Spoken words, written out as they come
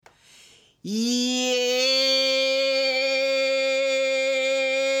Yeah.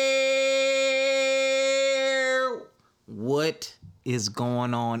 What is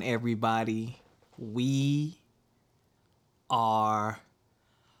going on, everybody? We are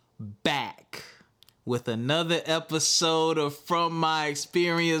back with another episode of From My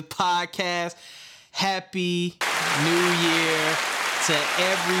Experience podcast. Happy New Year to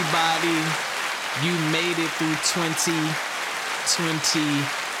everybody. You made it through 2023.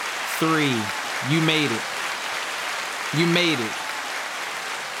 You made it. You made it.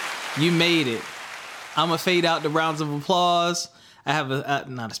 You made it. I'm going to fade out the rounds of applause. I have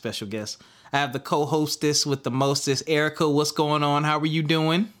not a special guest. I have the co-hostess with the mostest, Erica. What's going on? How are you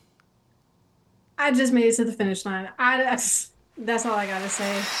doing? I just made it to the finish line. That's all I gotta say.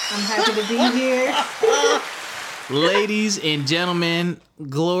 I'm happy to be here. Ladies and gentlemen,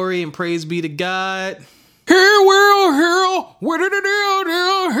 glory and praise be to God. Here, world, here, what did it do?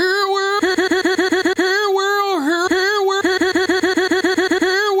 Here, world, here, world, here, world, here,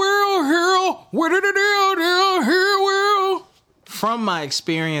 what did it do? Here, world. From My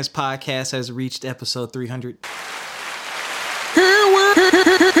Experience podcast has reached episode 300. Here, world, here,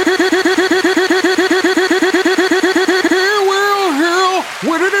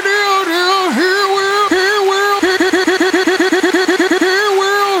 what did it do? Here, world, here, world, here,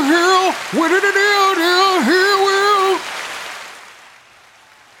 what did it do? Here, world.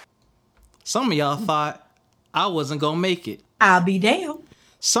 Some of y'all thought I wasn't gonna make it. I'll be down.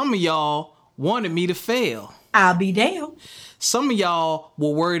 Some of y'all wanted me to fail. I'll be down. Some of y'all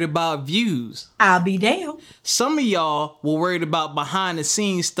were worried about views. I'll be down. Some of y'all were worried about behind the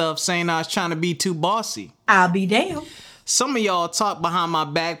scenes stuff, saying I was trying to be too bossy. I'll be down. Some of y'all talked behind my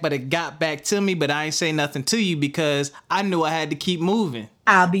back, but it got back to me, but I ain't say nothing to you because I knew I had to keep moving.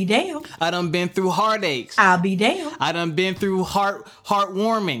 I'll be down. I done been through heartaches. I'll be down. I done been through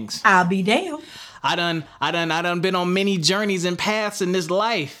heartwarmings. I'll be down. I done been on many journeys and paths in this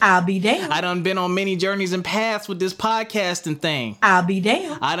life. I'll be down. I done been on many journeys and paths with this podcasting thing. I'll be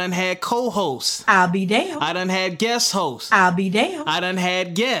down. I done had co-hosts. I'll be down. I done had guest hosts. I'll be down. I done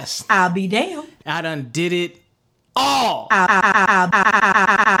had guests. I'll be down. I done did it all. I'll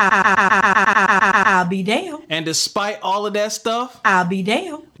be down. And despite all of that stuff, I'll be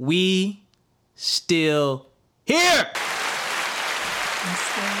down. we still here.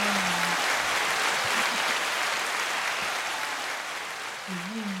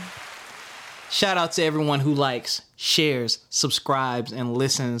 Shout out to everyone who likes, shares, subscribes, and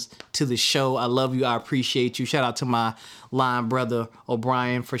listens to the show. I love you. I appreciate you. Shout out to my line brother,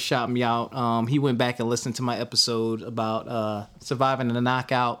 O'Brien, for shouting me out. He went back and listened to my episode about surviving the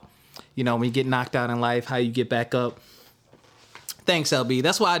knockout. You know, when you get knocked out in life, how you get back up. Thanks, LB.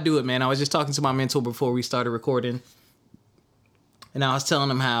 That's why I do it, man. I was just talking to my mentor before we started recording. And I was telling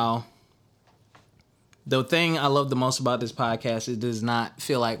him how the thing I love the most about this podcast, it does not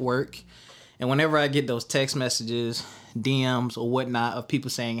feel like work. And whenever I get those text messages, DMs or whatnot of people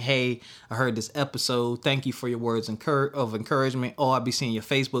saying, hey, I heard this episode. Thank you for your words of encouragement. Oh, I'll be seeing your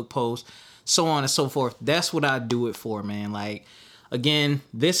Facebook post, so on and so forth. That's what I do it for, man. Like, again,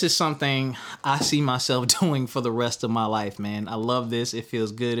 this is something I see myself doing for the rest of my life, man. I love this. It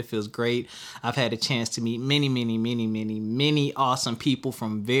feels good. It feels great. I've had a chance to meet many awesome people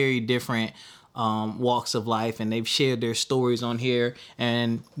from very different walks of life, and they've shared their stories on here,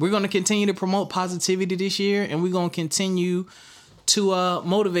 and we're going to continue to promote positivity this year, and we're going to continue to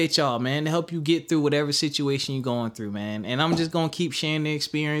motivate y'all, man, to help you get through whatever situation you're going through, man. And I'm just going to keep sharing the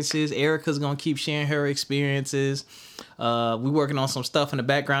experiences. Erica's going to keep sharing her experiences. We're working on some stuff in the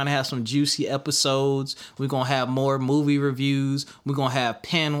background to have some juicy episodes. We're going to have more movie reviews. We're going to have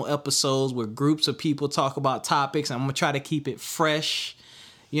panel episodes where groups of people talk about topics. I'm going to try to keep it fresh.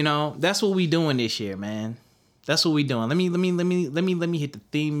 You know, that's what we doing this year, man. That's what we doing. Let me hit the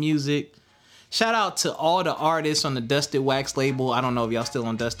theme music. Shout out to all the artists on the Dusted Wax label. I don't know if y'all still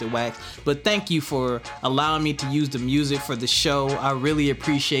on Dusted Wax, but thank you for allowing me to use the music for the show. I really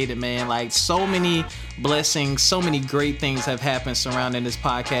appreciate it, man. Like, so many blessings, so many great things have happened surrounding this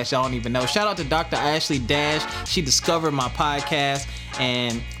podcast. Y'all don't even know. Shout out to Dr. Ashley Dash. She discovered my podcast,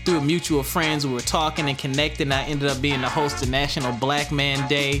 and through a mutual friends, we were talking and connecting. I ended up being the host of National Black Man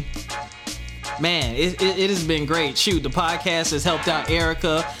Day. Man, it has been great. Shoot, the podcast has helped out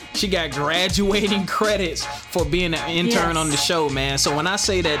Erica. She got graduating credits for being an intern on the show, man. So when I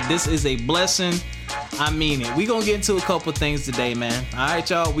say that this is a blessing, I mean it. We gonna get into a couple things today, man. All right,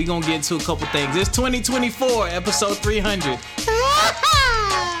 y'all. We gonna get into a couple things. It's 2024, episode 300.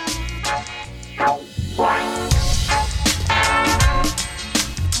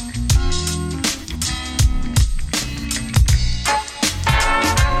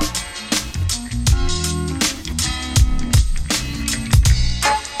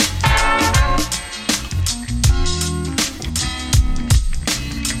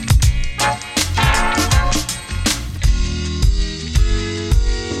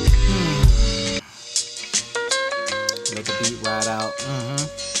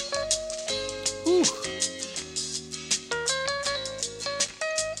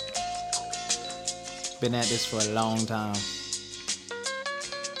 Been at this for a long time.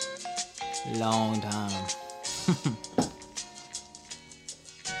 Long time.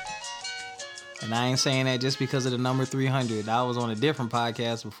 And I ain't saying that just because of the number 300. I was on a different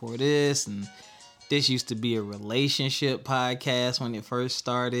podcast before this, and this used to be a relationship podcast when it first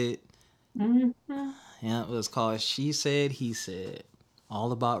started. Mm-hmm. Yeah, it was called She Said, He Said.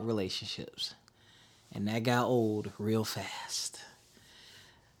 All about relationships. And that got old real fast.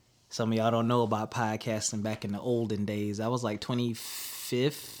 Some of y'all don't know about podcasting back in the olden days. That was like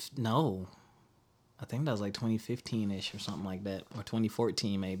 25th. No. I think that was like 2015-ish or something like that. Or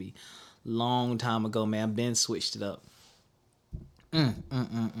 2014 maybe. Long time ago, man. Ben switched it up.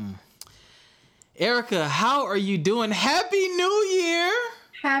 Erica, how are you doing? Happy New Year!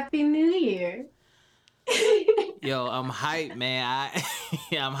 Happy New Year. Yo, I'm hyped, man.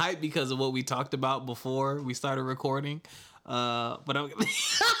 I'm hyped because of what we talked about before we started recording. But I'm...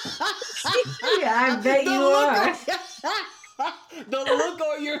 Yeah, I bet you are. The look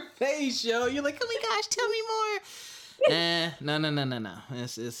on your face, yo. You're like, oh my gosh, tell me more. No.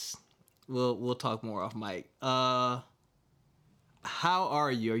 It's we'll talk more off mic. How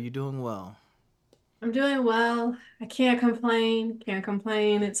are you? Are you doing well? I'm doing well. I can't complain.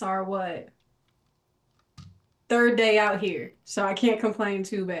 It's our what? Third day out here. So I can't complain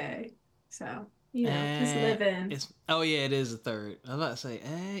too bad. So, just living. Oh yeah, it is the third. I was about to say,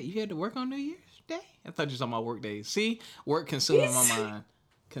 you had to work on New Year's Day? I thought you were talking about work days. See? Work consuming my mind.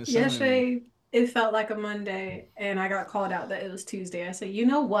 Yesterday, it felt like a Monday, and I got called out that it was Tuesday. I said, you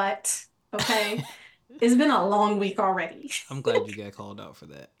know what? Okay. It's been a long week already. I'm glad you got called out for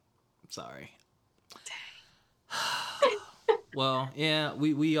that. Sorry. Well, yeah,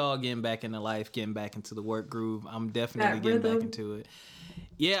 we all getting back into life, getting back into the work groove. I'm definitely getting back into it.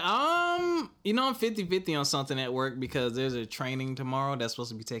 Yeah, I'm 50-50 on something at work because there's a training tomorrow that's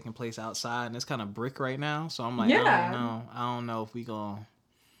supposed to be taking place outside, and it's kind of brick right now. So I'm like, I don't know if we gonna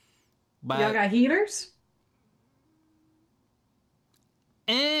buy. Y'all got heaters?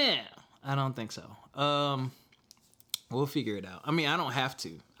 I don't think so. We'll figure it out. I mean, I don't have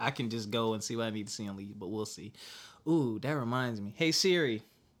to. I can just go and see what I need to see and leave, but we'll see. Ooh, that reminds me. Hey, Siri.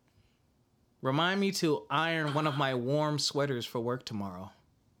 Remind me to iron one of my warm sweaters for work tomorrow.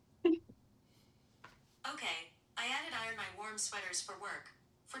 Okay. I added iron my warm sweaters for work.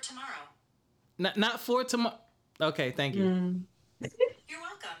 For tomorrow. Not for tomorrow. Okay, thank you. You're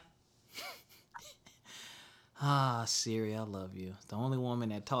welcome. Siri, I love you. The only woman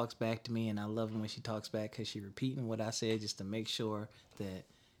that talks back to me, and I love it when she talks back because she repeating what I said just to make sure that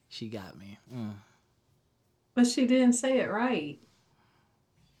she got me. But she didn't say it right.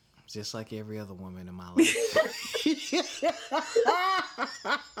 Just like every other woman in my life.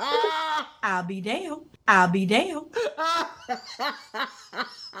 I'll be down.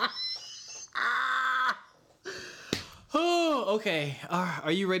 Oh, okay.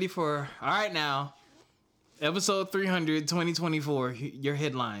 Are you ready for... All right, now. Episode 300, 2024. Your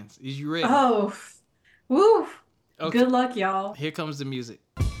headlines. Is you ready? Oh. Woo. Okay. Good luck, y'all. Here comes the music.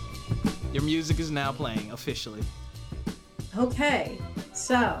 Your music is now playing officially. Okay.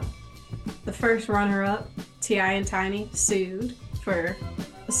 So, the first runner-up, T.I. and Tiny, sued for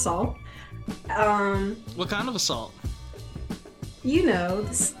assault. What kind of assault? You know,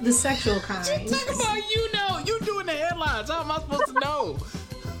 the sexual kind. Talk about you doing the headlines. How am I supposed to know?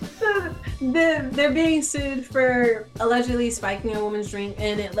 They're being sued for allegedly spiking a woman's drink,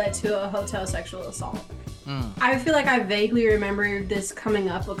 and it led to a hotel sexual assault. I feel like I vaguely remember this coming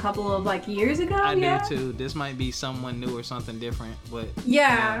up a couple of years ago. I do too. This might be someone new or something different, but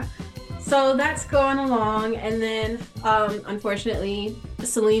yeah. So that's going along, and then unfortunately,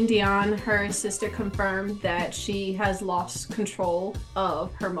 Celine Dion, her sister, confirmed that she has lost control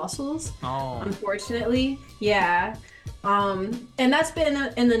of her muscles. Oh. Unfortunately, yeah. And that's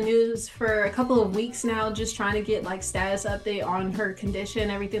been in the news for a couple of weeks now, just trying to get status update on her condition,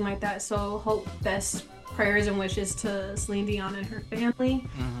 everything like that. So hope best prayers and wishes to Celine Dion and her family.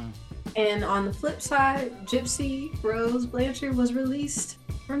 Mm-hmm. And on the flip side, Gypsy Rose Blanchard was released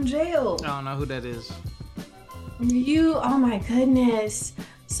from jail. I don't know who that is. Oh my goodness.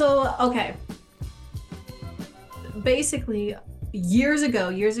 So, okay. Basically, years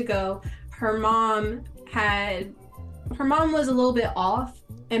ago, her mom was a little bit off,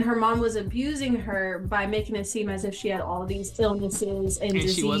 and her mom was abusing her by making it seem as if she had all these illnesses and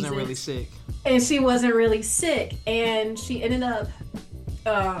diseases. She wasn't really sick. And she wasn't really sick. And she ended up,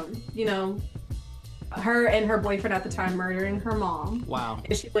 her and her boyfriend at the time murdering her mom. Wow.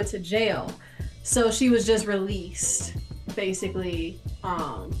 And she went to jail. So she was just released, basically,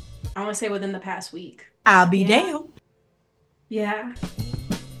 I want to say within the past week. I'll be down. Yeah.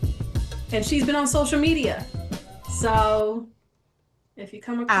 and she's been on social media. So if you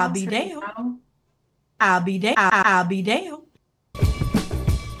come across I'll be her down. now. I'll be down. I'll be down.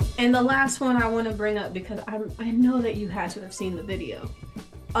 And the last one I want to bring up, because I know that you had to have seen the video.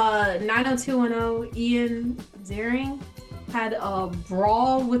 90210 Ian Ziering had a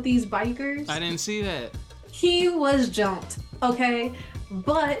brawl with these bikers. I didn't see that. He was jumped, okay?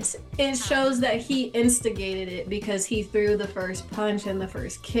 But it shows that he instigated it because he threw the first punch and the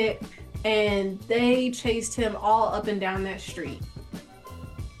first kick, and they chased him all up and down that street.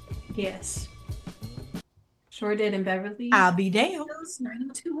 Yes. Sure did in Beverly. I'll be down.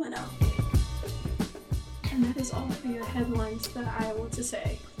 90210. And that is all for your headlines that I want to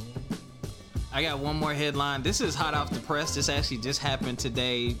say. I got one more headline. This is hot off the press. This actually just happened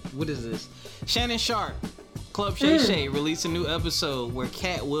today. What is this? Shannon Sharp, Club Shay Shay, released a new episode where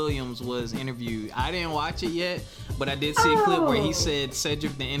Cat Williams was interviewed. I didn't watch it yet, but I did see a clip where he said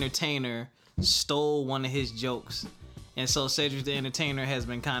Cedric the Entertainer stole one of his jokes. And so Cedric the Entertainer has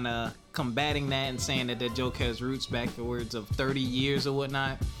been kind of combating that and saying that that joke has roots backwards of 30 years or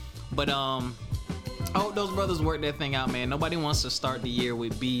whatnot. But I hope those brothers work that thing out, man. Nobody wants to start the year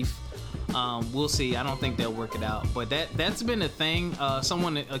with beef. We'll see. I don't think they'll work it out. But that's been a thing.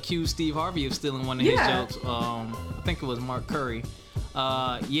 Someone accused Steve Harvey of stealing one of his jokes. I think it was Mark Curry.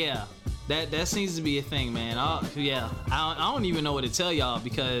 Yeah, that seems to be a thing, man. I don't even know what to tell y'all,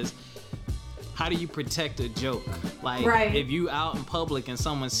 because how do you protect a joke? Like, if you out in public and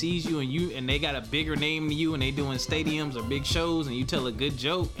someone sees you and they got a bigger name than you and they doing stadiums or big shows and you tell a good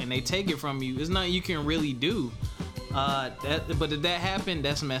joke and they take it from you, there's nothing you can really do. But if that happened,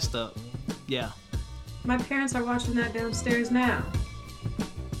 that's messed up. Yeah. My parents are watching that downstairs now.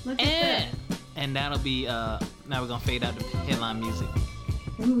 Look at that. And that'll be now we're gonna fade out the headline music.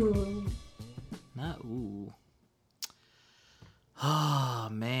 Ooh. Not ooh. Oh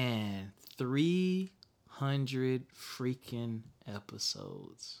man. 300 freaking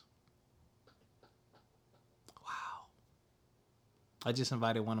episodes. Wow. I just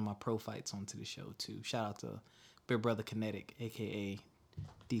invited one of my pro fights onto the show too. Shout out to Big Brother Kinetic, aka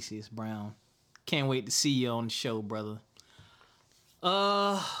DCS Brown. Can't wait to see you on the show, brother.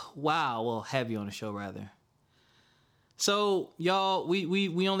 Wow. Well, have you on the show rather. So, y'all,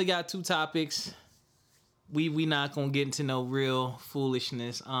 we only got 2 topics. We not gonna get into no real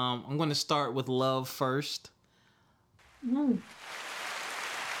foolishness. I'm gonna start with love first.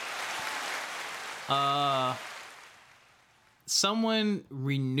 Someone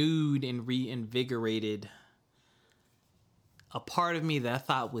renewed and reinvigorated a part of me that I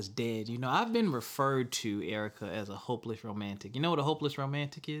thought was dead. You know, I've been referred to, Erica, as a hopeless romantic. You know what a hopeless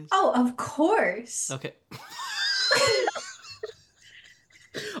romantic is? Oh, of course. Okay.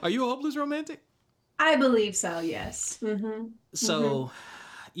 Are you a hopeless romantic? I believe so, yes. So,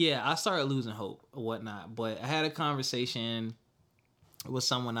 yeah, I started losing hope or whatnot. But I had a conversation with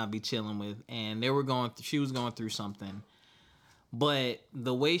someone I'd be chilling with, and she was going through something. But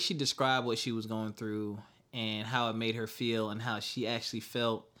the way she described what she was going through and how it made her feel and how she actually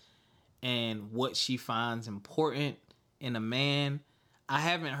felt and what she finds important in a man, I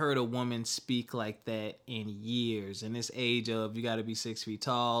haven't heard a woman speak like that in years. In this age of you got to be 6 feet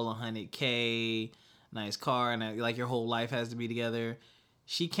tall, 100K, nice car, and like your whole life has to be together.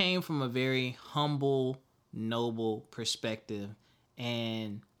 She came from a very humble, noble perspective,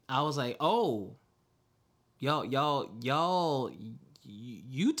 and I was like, oh, you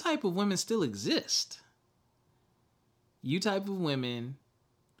type of women still exist. You type of women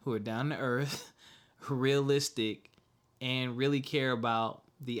who are down to earth, realistic, and really care about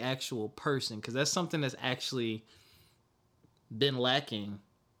the actual person, because that's something that's actually been lacking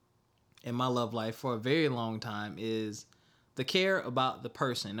in my love life for a very long time, is the care about the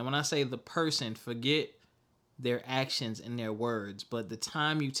person. And when I say the person, forget their actions and their words, but the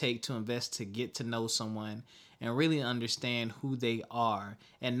time you take to invest to get to know someone and really understand who they are,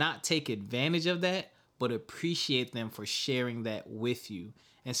 and not take advantage of that, but appreciate them for sharing that with you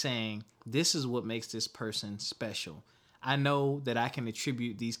and saying, this is what makes this person special. I know that I can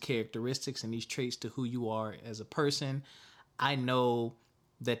attribute these characteristics and these traits to who you are as a person. I know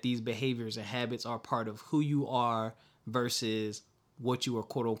that these behaviors and habits are part of who you are versus what you are,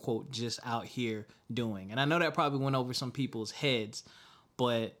 quote unquote, just out here doing. And I know that probably went over some people's heads,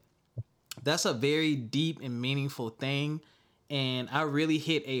 but that's a very deep and meaningful thing. And I really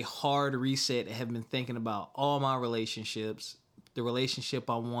hit a hard reset and have been thinking about all my relationships, the relationship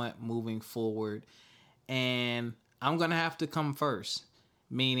I want moving forward. And I'm going to have to come first,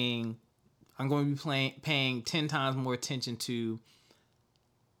 meaning I'm going to be paying 10 times more attention to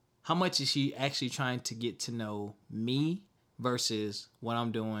how much is she actually trying to get to know me versus what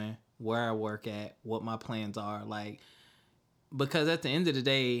I'm doing, where I work at, what my plans are. Like, because at the end of the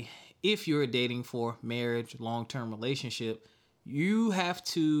day, if you're dating for marriage, long-term relationship, you have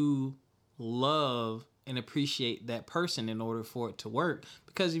to love and appreciate that person in order for it to work.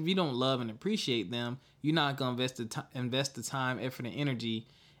 Because if you don't love and appreciate them, you're not going to invest the time, effort, and energy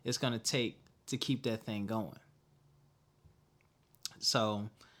it's going to take to keep that thing going. So,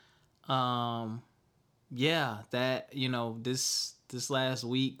 yeah, that, this last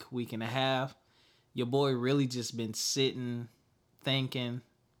week and a half, your boy really just been sitting, thinking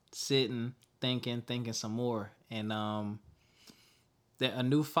some more. And that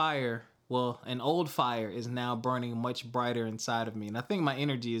an old fire is now burning much brighter inside of me. And I think my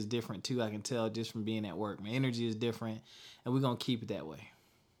energy is different too. I can tell just from being at work. My energy is different, and we're going to keep it that way.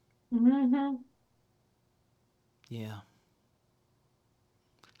 Mm-hmm. Yeah.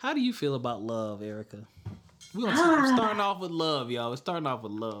 How do you feel about love, Erica? We're starting off with love, y'all. We're starting off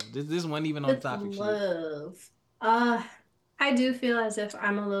with love. This wasn't even on topic. Love. I do feel as if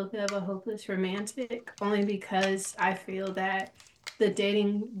I'm a little bit of a hopeless romantic, only because I feel that the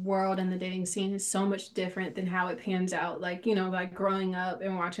dating world and the dating scene is so much different than how it pans out. Like, like growing up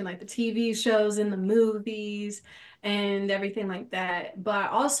and watching like the TV shows and the movies and everything like that.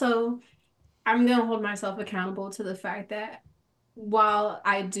 But also, I'm going to hold myself accountable to the fact that while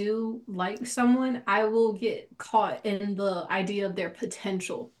I do like someone, I will get caught in the idea of their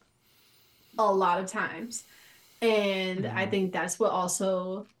potential a lot of times. And I think that's what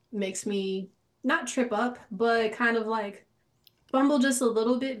also makes me not trip up, but kind of like fumble just a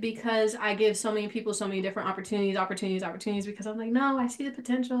little bit, because I give so many people so many different opportunities, because I'm like, no, I see the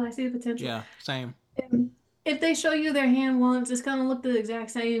potential. Yeah, same. And if they show you their hand once, it's gonna look the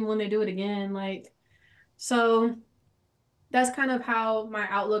exact same when they do it again. Like, so that's kind of how my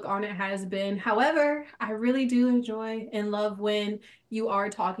outlook on it has been. However, I really do enjoy and love when you are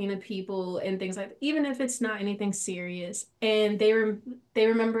talking to people and things like that, even if it's not anything serious, and they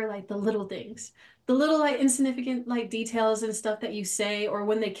remember like the little things, the little like insignificant like details and stuff that you say, or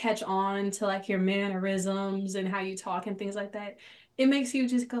when they catch on to like your mannerisms and how you talk and things like that. It makes you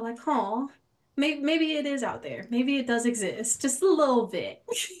just go like, oh, maybe it is out there. Maybe it does exist, just a little bit.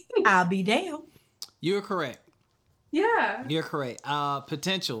 I'll be damned. You're correct. Yeah. You're correct.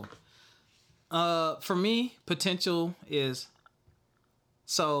 Potential. For me, potential is,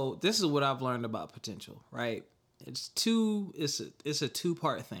 so this is what I've learned about potential, right? It's a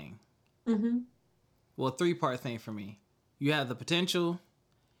two-part thing. Mm-hmm. Well, three-part thing for me. You have the potential,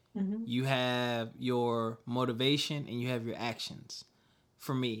 you have your motivation, and you have your actions.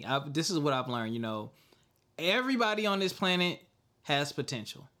 For me, this is what I've learned, everybody on this planet has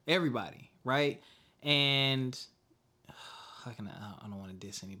potential. Everybody, right? And I don't want to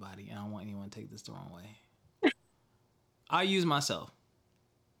diss anybody. I don't want anyone to take this the wrong way. I use myself.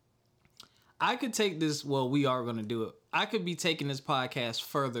 I could take this, we are going to do it. I could be taking this podcast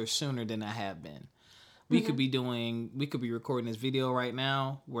further sooner than I have been. We could be recording this video right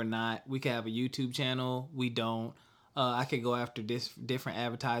now. We're not. We could have a YouTube channel. We don't. I could go after different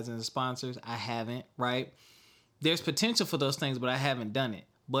advertising and sponsors. I haven't, right? There's potential for those things, but I haven't done it.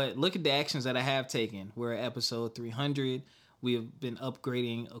 But look at the actions that I have taken. We're at episode 300. We have been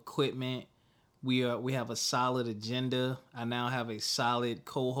upgrading equipment. We have a solid agenda. I now have a solid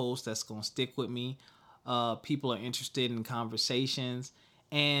co-host that's going to stick with me. People are interested in conversations.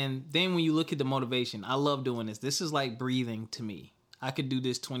 And then when you look at the motivation, I love doing this. This is like breathing to me. I could do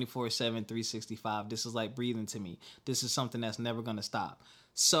this 24/7, 365. This is like breathing to me. This is something that's never going to stop.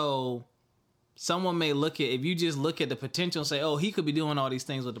 So someone may if you just look at the potential and say, oh, he could be doing all these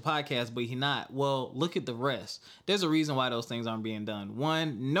things with the podcast, but he's not. Well, look at the rest. There's a reason why those things aren't being done.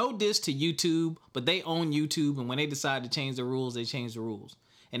 One, no diss to YouTube, but they own YouTube. And when they decide to change the rules, they change the rules.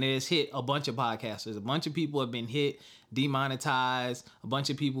 And it has hit a bunch of podcasters. A bunch of people have been hit, demonetized. A bunch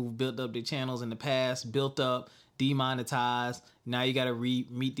of people who built up their channels in the past, built up, demonetized. Now you got to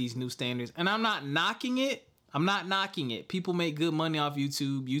meet these new standards. And I'm not knocking it. People make good money off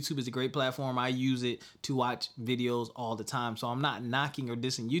YouTube. YouTube is a great platform. I use it to watch videos all the time. So I'm not knocking or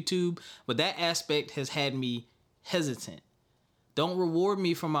dissing YouTube. But that aspect has had me hesitant. Don't reward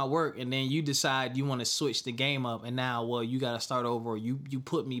me for my work and then you decide you want to switch the game up and now, you got to start over, or you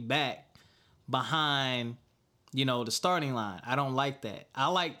put me back behind, the starting line. I don't like that.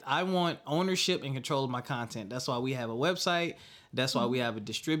 I want ownership and control of my content. That's why we have a website. That's why we have a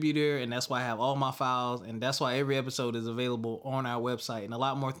distributor, and that's why I have all my files, and that's why every episode is available on our website. And a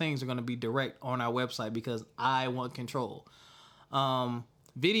lot more things are going to be direct on our website because I want control.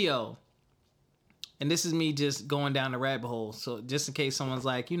 Video. And this is me just going down the rabbit hole. So just in case someone's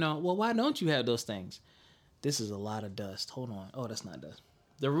like, why don't you have those things? This is a lot of dust. Hold on. Oh, that's not dust.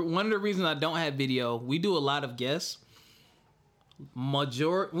 One of the reasons I don't have video, we do a lot of guests. I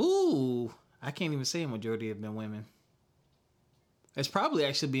can't even say a majority have been women. It's probably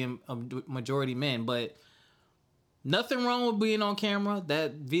actually being a majority men, but nothing wrong with being on camera.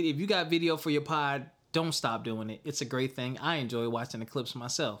 If you got video for your pod, don't stop doing it. It's a great thing. I enjoy watching the clips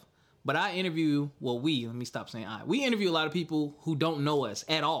myself. But I interview, let me stop saying I. We interview a lot of people who don't know us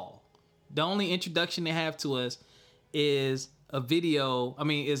at all. The only introduction they have to us is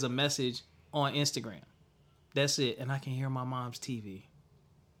is a message on Instagram. That's it. And I can hear my mom's TV.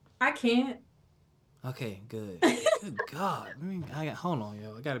 I can't. Okay, good. Good God. Hold on,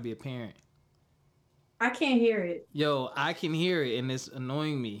 yo. I gotta be a parent. I can't hear it. Yo, I can hear it and it's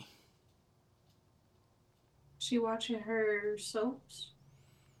annoying me. She watching her soaps?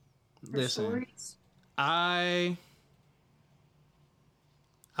 Her Listen, stories? I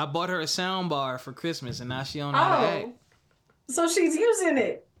bought her a sound bar for Christmas and now she don't know how to act. So she's using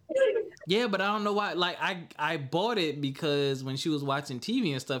it. Yeah, but I don't know why. Like, I bought it because when she was watching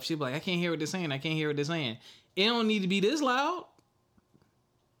TV and stuff, she'd be like, I can't hear what they're saying. I can't hear what they're saying. It don't need to be this loud.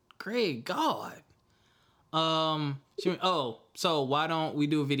 Great God. So why don't we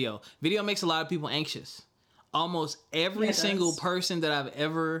do a video? Video makes a lot of people anxious. Almost every single person that I've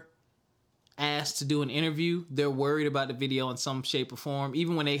ever asked to do an interview, they're worried about the video in some shape or form.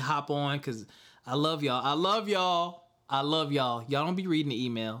 Even when they hop on, because I love y'all. Y'all don't be reading the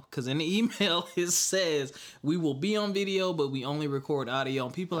email, because in the email it says we will be on video, but we only record audio.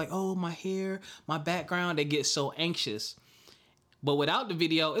 And people are like, oh, my hair, my background, they get so anxious. But without the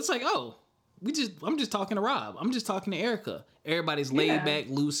video, it's like, oh, I'm just talking to Rob. I'm just talking to Erica. Everybody's laid back,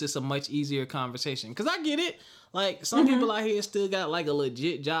 loose. It's a much easier conversation. Because I get it. Like, some people out here still got like a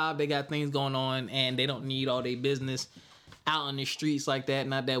legit job. They got things going on and they don't need all their business out in the streets like that.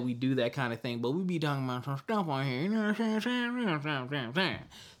 Not that we do that kind of thing, but we be talking about some stuff on here. You know what I'm saying?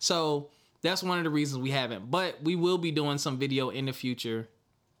 So that's one of the reasons we haven't. But we will be doing some video in the future.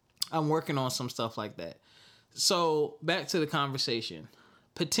 I'm working on some stuff like that. So back to the conversation.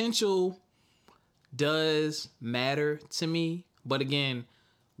 Potential does matter to me, but again,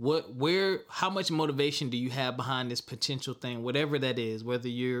 how much motivation do you have behind this potential thing, whatever that is, whether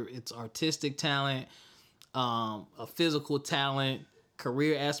it's artistic talent, a physical talent,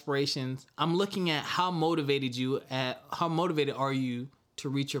 career aspirations. I'm looking at how motivated are you to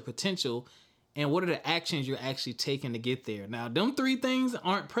reach your potential, and what are the actions you're actually taking to get there. Now, them three things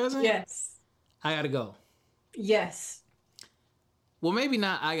aren't present. Yes. I gotta go. Yes. Well, maybe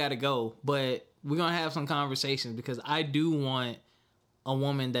not I gotta go, but we're going to have some conversations, because I do want a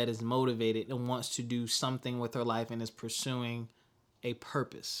woman that is motivated and wants to do something with her life and is pursuing a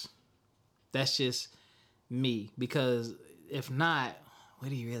purpose. That's just me, because if not,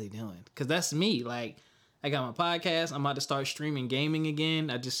 what are you really doing? Because that's me. Like, I got my podcast. I'm about to start streaming gaming again.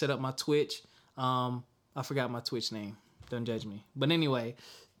 I just set up my Twitch. I forgot my Twitch name. Don't judge me. But anyway,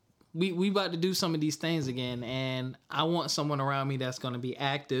 we about to do some of these things again, and I want someone around me that's going to be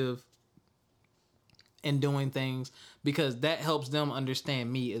active and doing things, because that helps them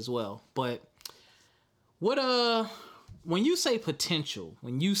understand me as well. But when you say potential,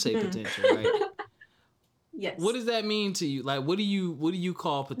 right? Yes. What does that mean to you? Like, what do you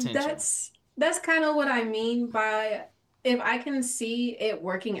call potential? That's kind of what I mean by, if I can see it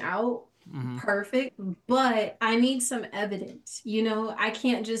working out, perfect, but I need some evidence. I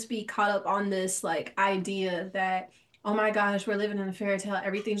can't just be caught up on this like idea that, oh my gosh, we're living in a fairy tale.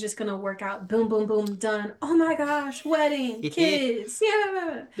 Everything's just gonna work out. Boom, boom, boom, done. Oh my gosh, wedding, kids.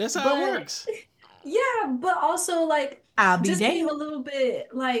 Yeah. That's how it works. Yeah, but also like just being a little bit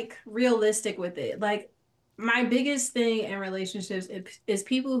like realistic with it. Like, my biggest thing in relationships is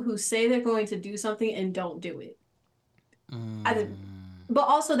people who say they're going to do something and don't do it. But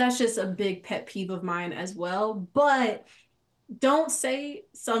also, that's just a big pet peeve of mine as well. But don't say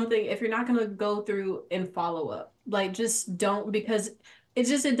something if you're not going to go through and follow up. Like, just don't, because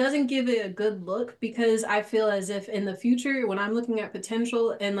it doesn't give it a good look, because I feel as if in the future, when I'm looking at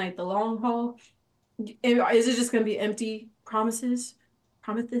potential and like the long haul, is it just going to be empty promises?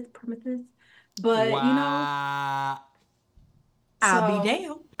 Promises? But, wow. I'll be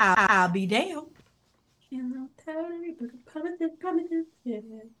down. I'll be down.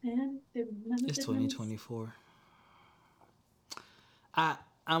 It's 2024.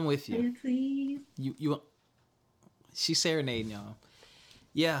 I'm with you. You she's serenading y'all.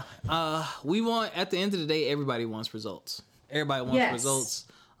 Yeah. We want, at the end of the day, everybody wants results. Everybody wants results.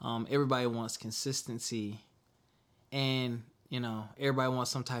 Everybody wants consistency, and everybody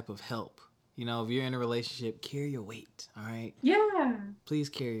wants some type of help. If you're in a relationship, carry your weight. All right. Yeah. Please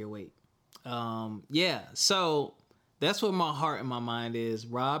carry your weight. Yeah. So that's what my heart and my mind is.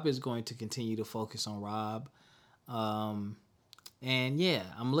 Rob is going to continue to focus on Rob. And yeah,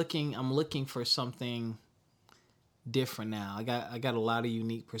 I'm looking for something different now. I got a lot of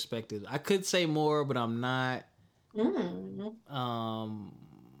unique perspectives. I could say more, but I'm not.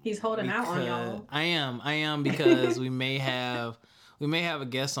 He's holding out on y'all. I am because we may have a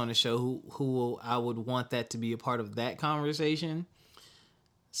guest on the show who I would want that to be a part of that conversation.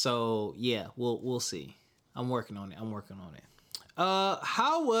 So yeah, we'll see. I'm working on it.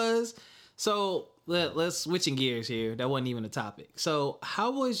 Let's switching gears here. That wasn't even a topic. So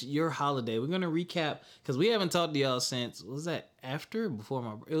how was your holiday? We're gonna recap because we haven't talked to y'all since. Was that after or before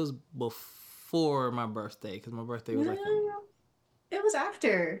my? It was before my birthday because my birthday was It was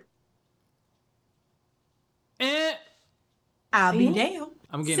after. I'll be damned.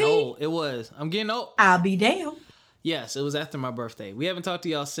 I'm getting old. I'm getting old. I'll be damned. Yes, it was after my birthday. We haven't talked to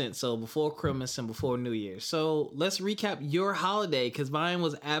y'all since, so before Christmas and before New Year's. So let's recap your holiday, because mine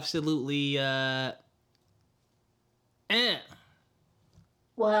was absolutely Well,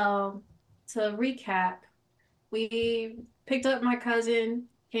 to recap, we picked up my cousin,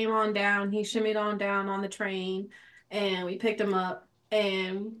 came on down, he shimmied on down on the train, and we picked him up,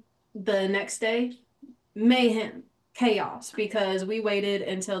 and the next day, mayhem. Chaos, because we waited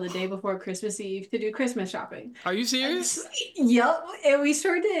until the day before Christmas Eve to do Christmas shopping. Are you serious? Yep, and we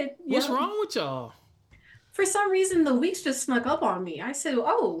sure did. What's wrong with y'all? For some reason, the weeks just snuck up on me. I said,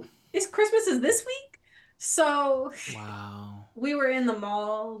 "Oh, Christmas is this week?" So, wow. We were in the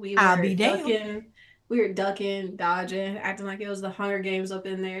mall. We were ducking, dodging, acting like it was the Hunger Games up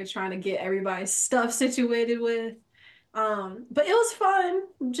in there, trying to get everybody's stuff situated with. But it was fun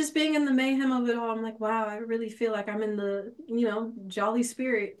just being in the mayhem of it all. I'm like, wow, I really feel like I'm in the, jolly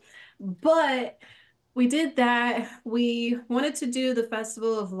spirit. But we did that. We wanted to do the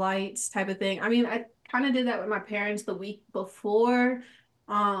Festival of Lights type of thing. I mean, I kind of did that with my parents the week before.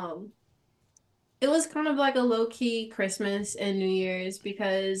 It was kind of like a low-key Christmas and New Year's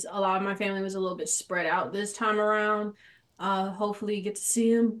because a lot of my family was a little bit spread out this time around. Hopefully you get to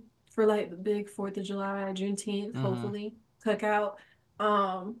see them for like the big 4th of July, Juneteenth, hopefully, cookout.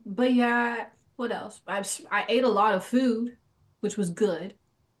 But yeah, what else? I ate a lot of food, which was good.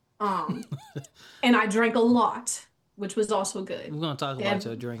 And I drank a lot, which was also good. We're going to talk about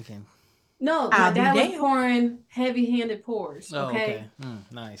your drinking. No, my dad was pouring heavy-handed pours, okay?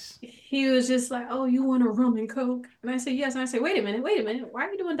 Nice. He was just like, oh, you want a rum and Coke? And I said, yes. And I said, wait a minute. Why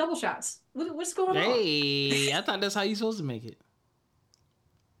are you doing double shots? What's going on? Hey, I thought that's how you're supposed to make it.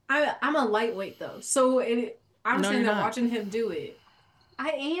 I'm a lightweight though, so I'm sitting there watching him do it.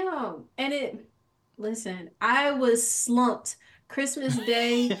 I am, and listen, I was slumped Christmas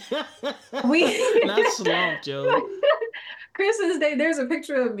Day. Not slumped, Joe. Christmas Day. There's a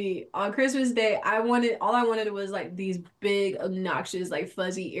picture of me on Christmas Day. All I wanted was like these big, obnoxious, like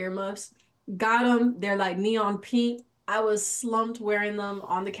fuzzy earmuffs. Got them. They're like neon pink. I was slumped wearing them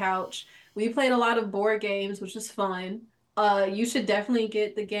on the couch. We played a lot of board games, which was fun. You should definitely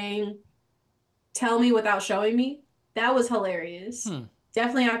get the game Tell Me Without Showing Me. That was hilarious.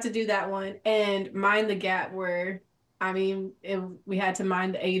 Definitely have to do that one. And Mind the Gap, where, we had to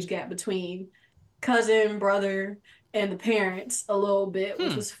mind the age gap between cousin, brother, and the parents a little bit,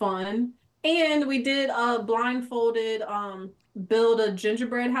 which was fun. And we did blindfolded, build a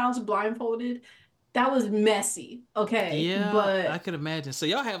gingerbread house blindfolded. That was messy. Okay. Yeah, but I could imagine. So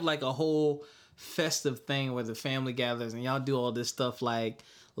y'all have like a whole festive thing where the family gathers and y'all do all this stuff like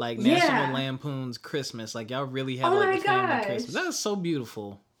National Lampoon's Christmas. Like y'all really have like the family Christmas. That is so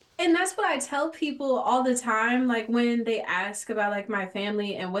beautiful. And that's what I tell people all the time, like when they ask about like my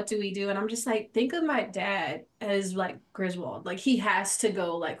family and what do we do, and I'm just like, think of my dad as like Griswold. Like he has to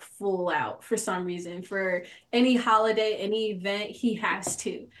go like full out for some reason. For any holiday, any event, he has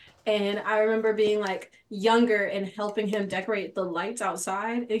to. And I remember being like younger and helping him decorate the lights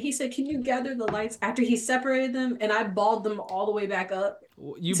outside. And he said, can you gather the lights after he separated them? And I balled them all the way back up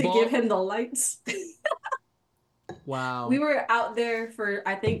give him the lights. Wow. We were out there for,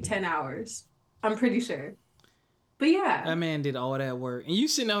 I think, 10 hours. I'm pretty sure. But yeah. That man did all that work. And you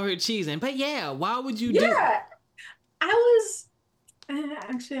sitting over here cheesing. But yeah, why would you do Yeah. I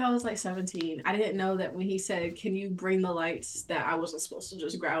was like 17. I didn't know that when he said, can you bring the lights, that I wasn't supposed to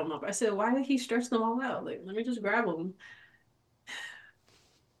just grab them up. I said, why did he stretch them all out? Like, let me just grab them.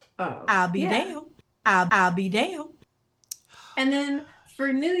 I'll be down. I'll be down. And then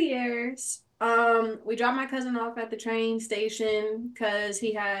for New Year's, we dropped my cousin off at the train station because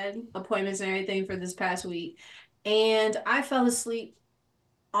he had appointments and everything for this past week. And I fell asleep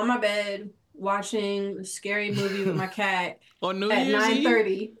on my bed watching a scary movie with my cat on New at Year's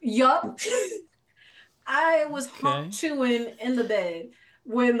 9:30. Yup. I was hump chewing in the bed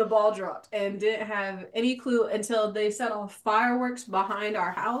when the ball dropped and didn't have any clue until they set off fireworks behind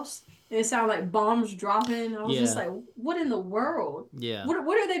our house. And it sounded like bombs dropping. I was just like, what in the world? Yeah.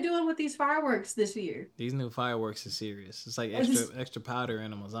 What are they doing with these fireworks this year? These new fireworks are serious. It's like extra powder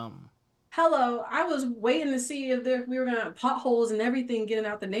in them or something. Hello, I was waiting to see if we were gonna have potholes and everything getting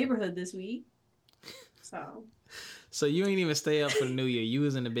out the neighborhood this week. So you ain't even stay up for the New Year. You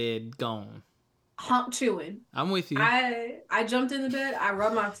was in the bed gone. Hump chewing. I'm with you. I jumped in the bed. I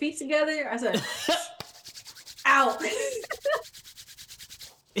rubbed my feet together. I said, out.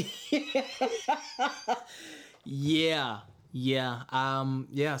 Yeah.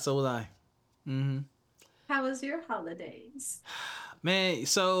 So was I. How was your holidays? Man,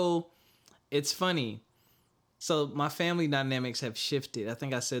 so it's funny. So my family dynamics have shifted. I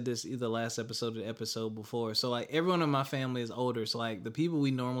think I said this either last episode or the episode before. So like everyone in my family is older. So like the people we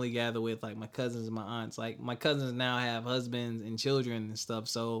normally gather with, like my cousins and my aunts, like my cousins now have husbands and children and stuff.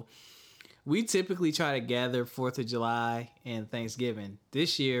 So we typically try to gather 4th of July and Thanksgiving.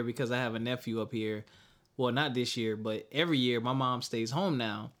 This year, because I have a nephew up here, well, not this year, but every year my mom stays home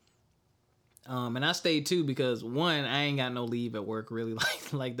now. And I stayed too because one, I ain't got no leave at work really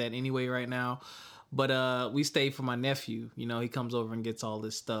like that anyway right now. But we stayed for my nephew. You know, he comes over and gets all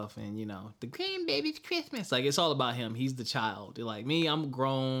this stuff, and you know, the grandbaby's Christmas. Like it's all about him. He's the child. Like me, I'm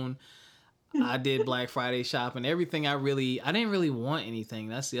grown. I did Black Friday shopping. Everything I didn't really want anything.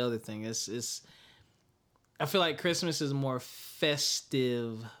 That's the other thing. It's I feel like Christmas is more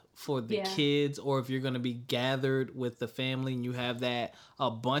festive for the kids, or if you're gonna be gathered with the family and you have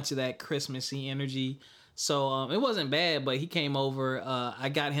a bunch of that Christmassy energy. So it wasn't bad, but he came over. I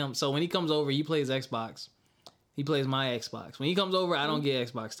got him. So when he comes over, he plays Xbox. He plays my Xbox. When he comes over, I don't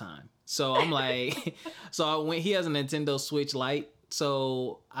get Xbox time. So I'm like, he has a Nintendo Switch Lite.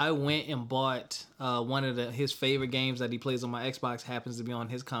 So I went and bought one of his favorite games that he plays on my Xbox happens to be on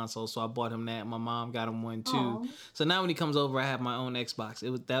his console. So I bought him that. My mom got him one too. Aww. So now when he comes over, I have my own Xbox.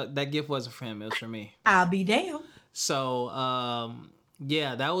 It was that gift wasn't for him. It was for me. I'll be damned. So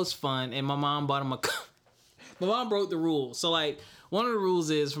yeah, that was fun. And my mom bought him my mom broke the rules. So like one of the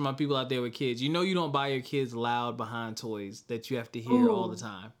rules is for my people out there with kids, you know, you don't buy your kids loud behind toys that you have to hear all the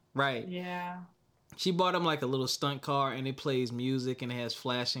time. Right. Yeah. She bought him like a little stunt car and it plays music and it has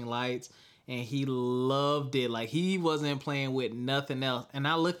flashing lights and he loved it. Like he wasn't playing with nothing else. And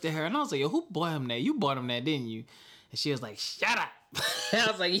I looked at her and I was like, yo, who bought him that? You bought him that, didn't you? And she was like, shut up. I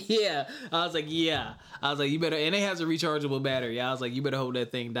was like, yeah. I was like, you better, and it has a rechargeable battery. I was like, you better hope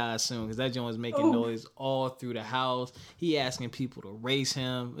that thing dies soon because that joint was making noise all through the house. He asking people to race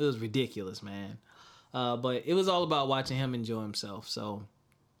him. It was ridiculous, man. But it was all about watching him enjoy himself. So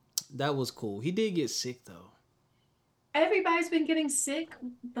that was cool. He did get sick though. Everybody's been getting sick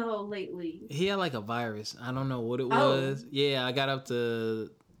though lately. He had like a virus. I don't know what it was. Yeah, I got up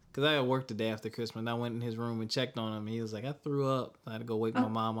to... Because I had work the day after Christmas. And I went in his room and checked on him. He was like, I threw up. I had to go wake my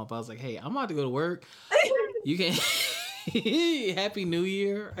mom up. I was like, hey, I'm about to go to work. You can... Happy New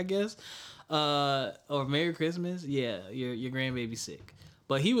Year, I guess. Or Merry Christmas. Yeah, your grandbaby's sick.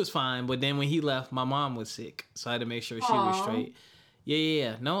 But he was fine. But then when he left, my mom was sick. So I had to make sure she was straight.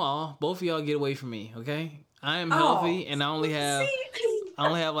 Yeah. No, both of y'all get away from me, okay? I am healthy and I only have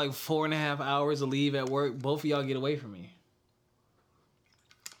like 4.5 hours of leave at work. Both of y'all get away from me.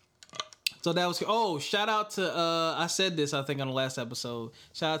 So that was shout out to I said this I think on the last episode.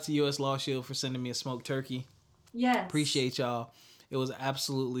 Shout out to US Law Shield for sending me a smoked turkey. Yes. Appreciate y'all. It was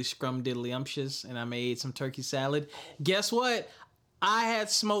absolutely scrumdiddlyumptious and I made some turkey salad. Guess what? I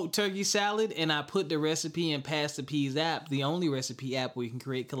had smoked turkey salad and I put the recipe in Pass the Peas app, the only recipe app where you can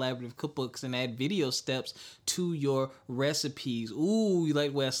create collaborative cookbooks and add video steps to your recipes. Ooh, you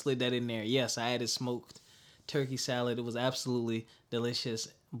like where I slid that in there. Yes, I added smoked turkey salad. It was absolutely delicious.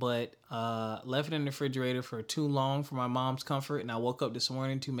 But left it in the refrigerator for too long for my mom's comfort. And I woke up this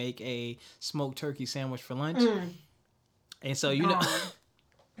morning to make a smoked turkey sandwich for lunch. And so, you know...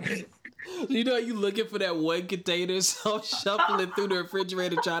 You know, you looking for that one container, so I'm shuffling through the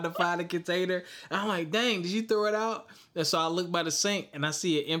refrigerator trying to find a container. And I'm like, dang, did you throw it out? And so I look by the sink and I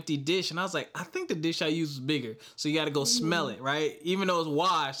see an empty dish. And I was like, I think the dish I used was bigger. So you got to go smell it, right? Even though it's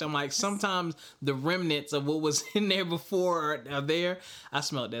washed, I'm like, sometimes the remnants of what was in there before are there. I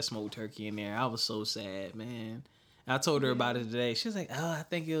smelled that smoked turkey in there. I was so sad, man. I told her about it today. She was like, oh, I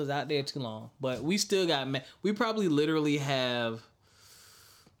think it was out there too long. But we still got, we probably literally have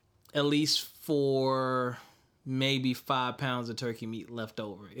at least 4, maybe 5 pounds of turkey meat left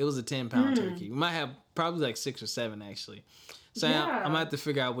over. It was a 10-pound turkey. We might have probably like 6 or 7 actually. So I'm gonna have to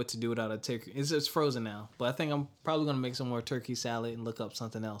figure out what to do without a turkey. It's frozen now, but I think I'm probably gonna make some more turkey salad and look up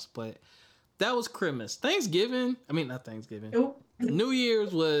something else. But that was Christmas. Thanksgiving, I mean, not Thanksgiving. Oop. New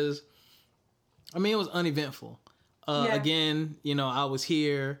Year's was, I mean, it was uneventful. Yeah. Again, you know, I was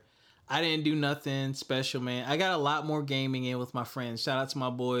here. I didn't do nothing special, man. I got a lot more gaming in with my friends. Shout out to my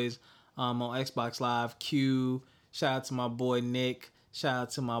boys on Xbox Live, Q. Shout out to my boy Nick. Shout out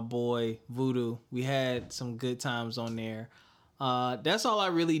to my boy Voodoo. We had some good times on there. That's all I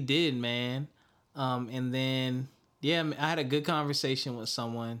really did, man. And then, yeah, I had a good conversation with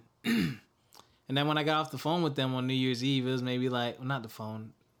someone. And then when I got off the phone with them on New Year's Eve, it was maybe like, well, not the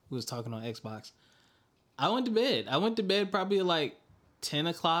phone. We was talking on Xbox. I went to bed. I went to bed probably like 10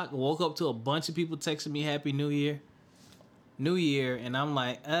 o'clock. Woke up to a bunch of people texting me Happy New Year. New Year. And I'm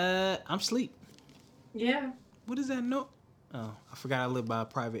like, I'm asleep. Yeah. What is that note? Oh, I forgot I live by a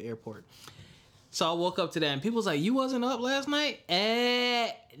private airport. So I woke up to that and people was like, you wasn't up last night?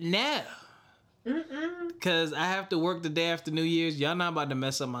 No. Because I have to work the day after New Year's. Y'all not about to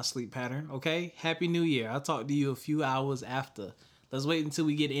mess up my sleep pattern, okay? Happy New Year. I'll talk to you a few hours after. Let's wait until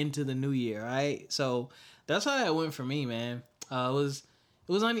we get into the new year, all right? So that's how that went for me, man. It was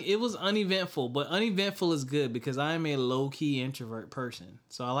uneventful, but uneventful is good because I am a low-key introvert person.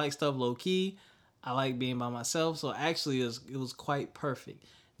 So I like stuff low-key. I like being by myself. So actually, it was quite perfect.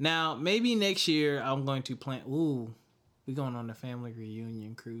 Now, maybe next year I'm going to plan. Ooh, we're going on the family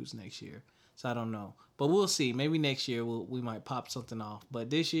reunion cruise next year. So I don't know. But we'll see. Maybe next year we might pop something off. But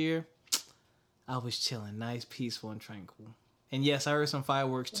this year, I was chilling. Nice, peaceful, and tranquil. And yes, I heard some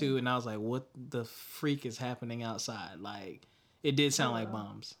fireworks too. And I was like, what the freak is happening outside? Like, it did sound like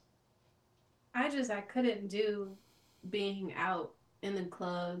bombs. I couldn't do being out in the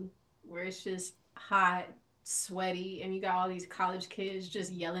club where it's just hot, sweaty, and you got all these college kids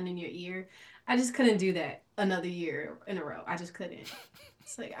just yelling in your ear. I just couldn't do that another year in a row. I just couldn't.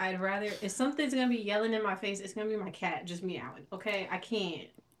 It's like, I'd rather, if something's going to be yelling in my face, it's going to be my cat just meowing. Okay? I can't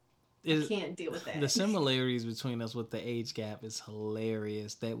deal with that. The similarities between us with the age gap is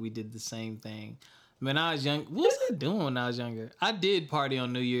hilarious that we did the same thing. When I was young, what was I doing when I was younger? I did party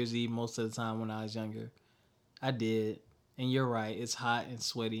on New Year's Eve most of the time when I was younger. I did. And you're right. It's hot and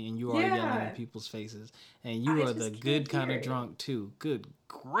sweaty and you are yelling in people's faces. And you are the good kind of drunk too. Good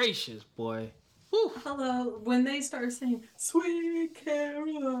gracious, boy. Whew. Hello. When they start saying, sweet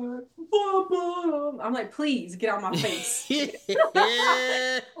Caroline, blah, blah, I'm like, please get out my face.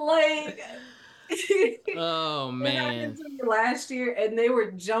 Like, oh man! Last year, and they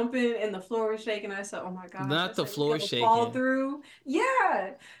were jumping, and the floor was shaking. I said, "Oh my god!" Not the floor shaking. Fall through, yeah.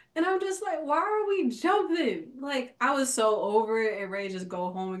 And I'm just like, why are we jumping? Like, I was so over it and ready to just go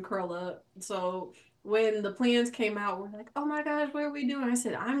home and curl up. So when the plans came out, we're like, oh my gosh, what are we doing? I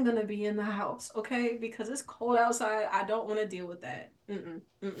said, I'm gonna be in the house, okay? Because it's cold outside. I don't want to deal with that.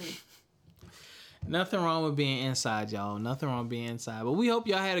 Nothing wrong with being inside, y'all. Nothing wrong with being inside. But we hope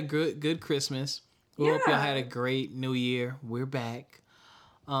y'all had a good Christmas. We hope y'all had a great New Year. We're back.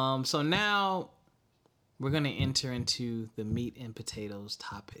 So now we're going to enter into the meat and potatoes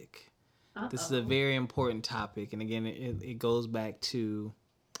topic. This is a very important topic. And again, it goes back to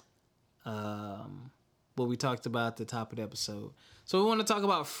what we talked about at the top of the episode. So we want to talk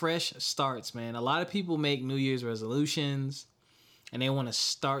about fresh starts, man. A lot of people make New Year's resolutions. And they want to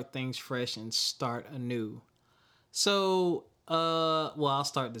start things fresh and start anew. So, I'll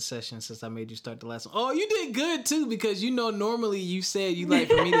start the session since I made you start the last one. Oh, you did good too, because normally you said you like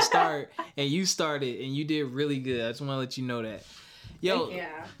for me to start, and you started, and you did really good. I just want to let you know that. Yo,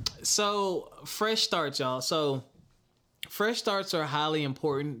 yeah. So fresh starts, y'all. So fresh starts are highly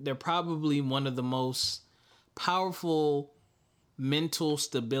important. They're probably one of the most powerful mental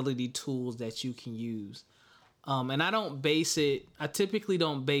stability tools that you can use. And I typically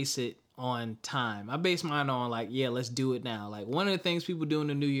don't base it on time. I base mine on like, yeah, let's do it now. Like one of the things people do in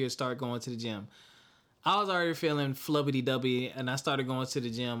the new year is start going to the gym. I was already feeling flubbity-dubby and I started going to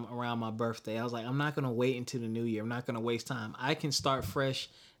the gym around my birthday. I was like, I'm not going to wait until the new year. I'm not going to waste time. I can start fresh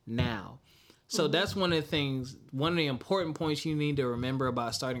now. So that's one of the important points you need to remember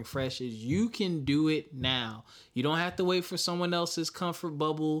about starting fresh is you can do it now. You don't have to wait for someone else's comfort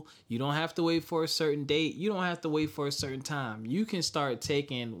bubble. You don't have to wait for a certain date. You don't have to wait for a certain time. You can start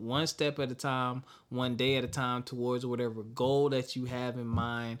taking one step at a time, one day at a time towards whatever goal that you have in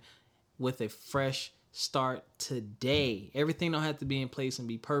mind with a fresh start today. Everything don't have to be in place and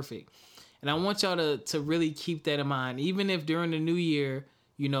be perfect. And I want y'all to really keep that in mind. Even if during the new year,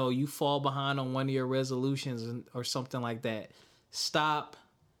 you fall behind on one of your resolutions or something like that. Stop,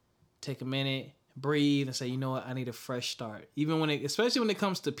 take a minute, breathe, and say, you know what? I need a fresh start. Especially when it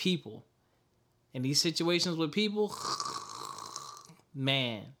comes to people. In these situations with people,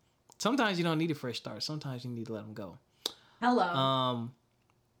 man, sometimes you don't need a fresh start. Sometimes you need to let them go. Hello.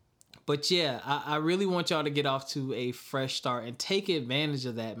 But yeah, I really want y'all to get off to a fresh start and take advantage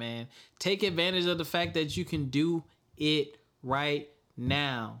of that, man. Take advantage of the fact that you can do it right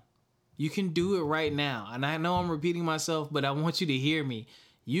now. You can do it right now. And I know I'm repeating myself, but I want you to hear me.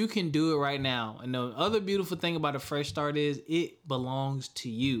 You can do it right now. And the other beautiful thing about a fresh start is it belongs to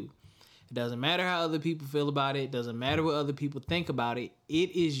you. It doesn't matter how other people feel about it. It doesn't matter what other people think about it.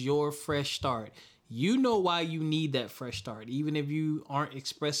 It is your fresh start. You know why you need that fresh start. Even if you aren't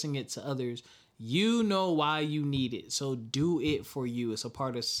expressing it to others, you know why you need it. So do it for you. It's a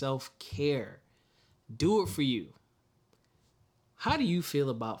part of self-care. Do it for you. How do you feel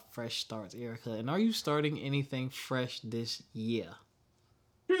about fresh starts, Erica? And are you starting anything fresh this year?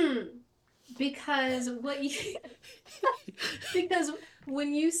 Because because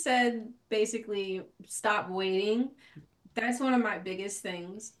when you said basically stop waiting, that's one of my biggest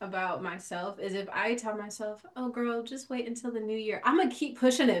things about myself is if I tell myself, oh girl, just wait until the new year, I'm gonna keep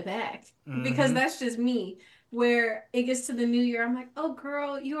pushing it back because that's just me. Where it gets to the new year, I'm like, oh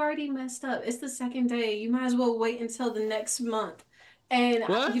girl, you already messed up. It's the second day. You might as well wait until the next month. And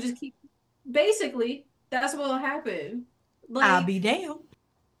What? you just keep, basically, that's what will happen. I'll Like, be damned.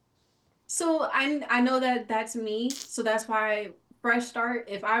 so I know that that's me. So that's why fresh start,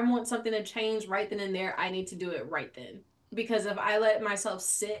 if I want something to change right then and there, I need to do it right then. Because if I let myself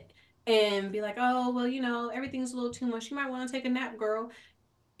sit and be like, oh, well, everything's a little too much. You might want to take a nap, girl.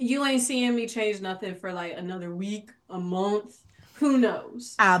 You ain't seeing me change nothing for like another week, a month. Who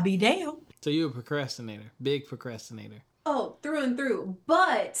knows? I'll be damned. So you're a procrastinator. Big procrastinator. Oh, through and through.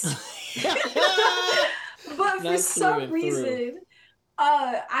 But but for Not some through and reason,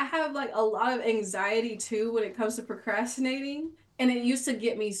 I have like a lot of anxiety too when it comes to procrastinating. And it used to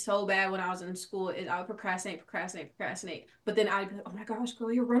get me so bad when I was in school. I would procrastinate. But then I'd be like, oh my gosh,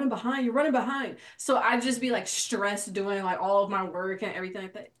 girl, you're running behind. So I'd just be like stressed doing like all of my work and everything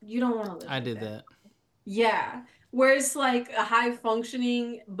like that. You don't want to live I like did that. Yeah. Where it's like a high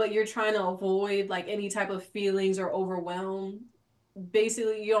functioning, but you're trying to avoid like any type of feelings or overwhelm.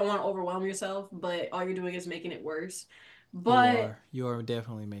 Basically, you don't want to overwhelm yourself, but all you're doing is making it worse. But You are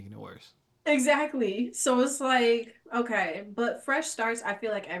definitely making it worse. exactly. So it's like, okay, but fresh starts, I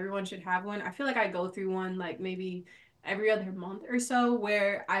feel like everyone should have one. I feel like I go through one like maybe every other month or so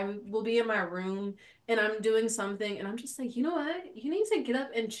where I will be in my room and I'm doing something and I'm just like, you know what? You need to get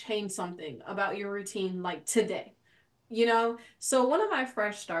up and change something about your routine like today. So one of my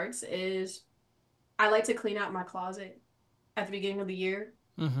fresh starts is I like to clean out my closet at the beginning of the year.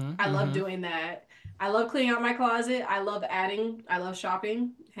 I love doing that. I love cleaning out my closet. I love adding. I love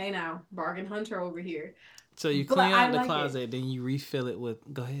shopping. Hey now, bargain hunter over here. So you But clean I out the like it. closet, then you refill it with.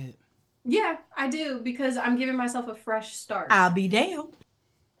 Go ahead. Yeah, I do because I'm giving myself a fresh start. I'll be damned.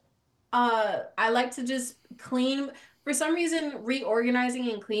 I like to just clean. For some reason, reorganizing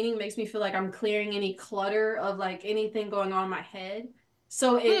and cleaning makes me feel like I'm clearing any clutter of like anything going on in my head.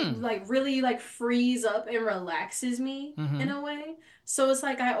 So it like really like frees up and relaxes me in a way. So it's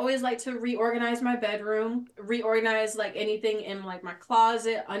like I always like to reorganize my bedroom, reorganize like anything in like my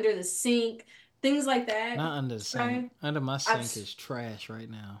closet, under the sink, things like that. Not under the sink. Under my sink is trash right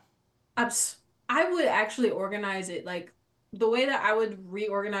now. I would actually organize it like the way that I would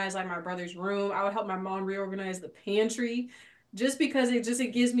reorganize like my brother's room. I would help my mom reorganize the pantry just because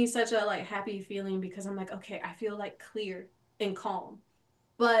it gives me such a like happy feeling because I'm like, okay, I feel like clear and calm.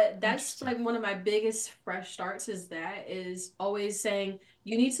 But that's like one of my biggest fresh starts is always saying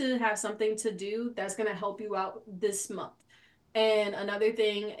you need to have something to do that's going to help you out this month. And another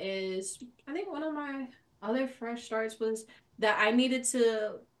thing is I think one of my other fresh starts was that I needed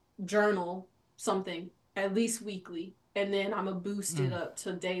to journal something at least weekly and then I'm gonna boost it up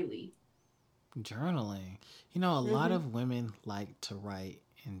to daily. Journaling. A lot of women like to write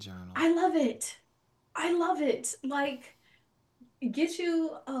and journal. I love it. Like, get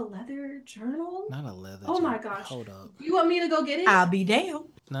you a leather journal? Not a leather Oh journal. my gosh. Hold up. You want me to go get it? I'll be damned.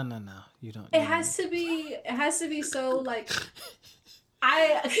 No. You don't. It has to be so like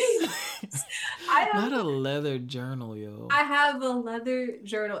I Not a leather journal, yo. I have a leather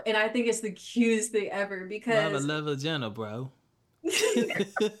journal and I think it's the cutest thing ever Not a because leather journal, bro.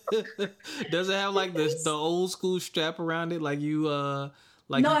 Does it have like the old school strap around it, like you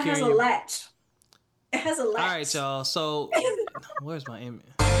like? No, you it has a carry latch. It has a latch. All right, y'all. So, where's my image?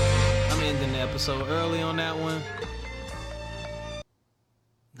 I'm ending the episode early on that one.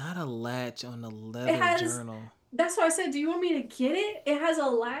 Not a latch on the leather journal. That's why I said, do you want me to get it? It has a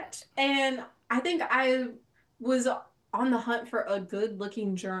latch. And I think I was on the hunt for a good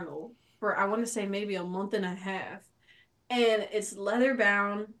looking journal for, I want to say maybe a month and a half. And it's leather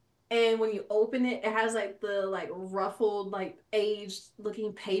bound and when you open it, it has like the like ruffled, like aged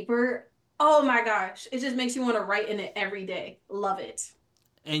looking paper. Oh my gosh. It just makes you want to write in it every day. Love it.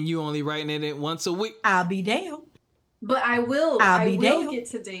 And you only writing it once a week. I'll be damned. But I will damned. get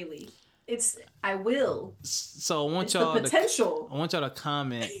to daily. I will. So I want It's y'all the potential. I want y'all to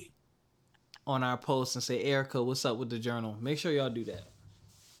comment on our post and say, Erica, what's up with the journal? Make sure y'all do that.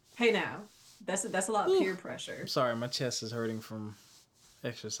 Hey now. That's a lot of peer pressure. I'm sorry, my chest is hurting from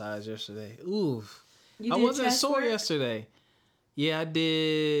exercise yesterday. Ooh. You I did wasn't chest sore work? yesterday. Yeah, I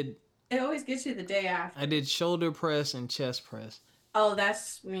did. It always gets you the day after. I did shoulder press and chest press. Oh,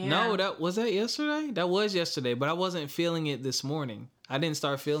 that's yeah. No, that yesterday? That was yesterday, but I wasn't feeling it this morning. I didn't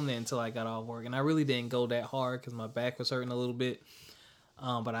start feeling it until I got off work, and I really didn't go that hard because my back was hurting a little bit.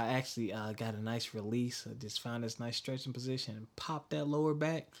 But I actually got a nice release. I just found this nice stretching position and popped that lower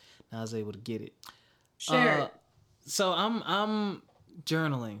back. And I was able to get it. Sure. So I'm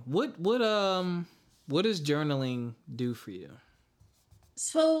journaling. What does journaling do for you?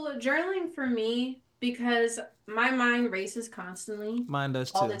 So journaling for me, because my mind races constantly. Mine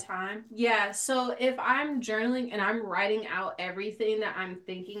does all too. the time. Yeah. So if I'm journaling and I'm writing out everything that I'm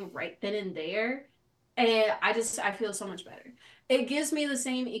thinking right then and there, and I feel so much better. It gives me the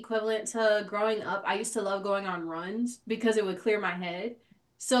same equivalent to growing up. I used to love going on runs because it would clear my head.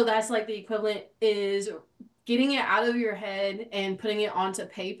 So that's like the equivalent is getting it out of your head and putting it onto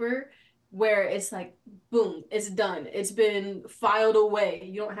paper where it's like, boom, it's done. It's been filed away.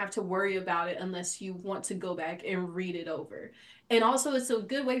 You don't have to worry about it unless you want to go back and read it over. And also, it's a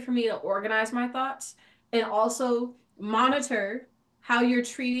good way for me to organize my thoughts and also monitor how you're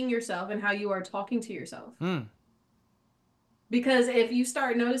treating yourself and how you are talking to yourself. Because if you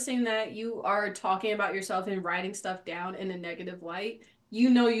start noticing that you are talking about yourself and writing stuff down in a negative light, you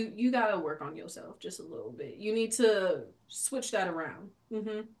know you gotta work on yourself just a little bit. You need to switch that around.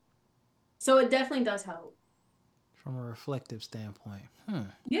 So it definitely does help. From a reflective standpoint.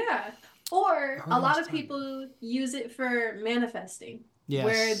 Yeah. Or a lot of people use it for manifesting. Yes.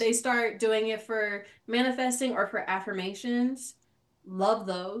 Where they start doing it for manifesting or for affirmations. Love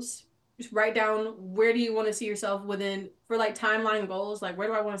those. Just write down where do you want to see yourself within, for like timeline goals, like where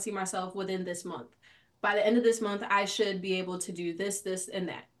do I want to see myself within this month? By the end of this month, I should be able to do this, this, and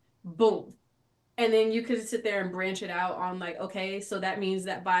that. Boom. And then you could sit there and branch it out on like, okay, so that means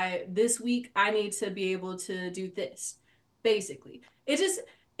that by this week, I need to be able to do this, basically. It just,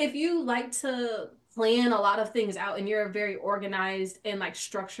 if you like to plan a lot of things out and you're a very organized and like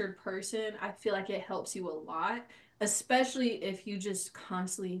structured person, I feel like it helps you a lot, especially if you just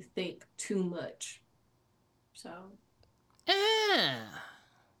constantly think too much. So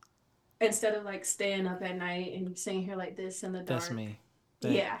instead of like staying up at night and sitting here like this in the dark. That's me.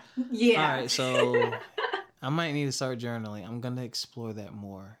 Yeah. All right, so I might need to start journaling. I'm going to explore that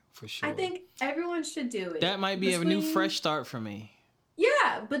more for sure. I think everyone should do it. That might be a new fresh start for me.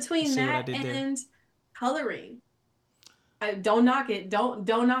 Yeah, between that and coloring. Don't knock it. Don't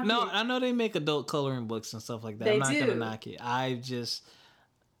knock it. No, I know they make adult coloring books and stuff like that. I'm not going to knock it. I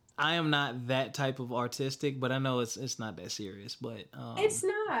am not that type of artistic, but I know it's not that serious. But it's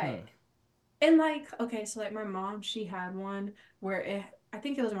not. And like, okay, so like my mom, she had one where I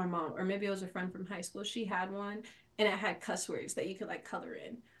think it was my mom, or maybe it was a friend from high school. She had one, and it had cuss words that you could like color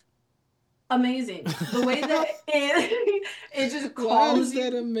in. Amazing. The way that it just calls. Why is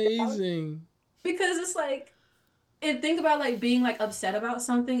that amazing? Because it's like, and think about like being like upset about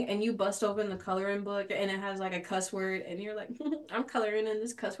something, and you bust open the coloring book, and it has like a cuss word, and you're like, I'm coloring in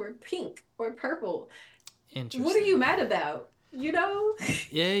this cuss word pink or purple. Interesting. What are you mad about? You know?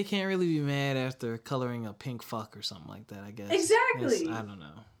 Yeah, you can't really be mad after coloring a pink fuck or something like that, I guess. Exactly. I don't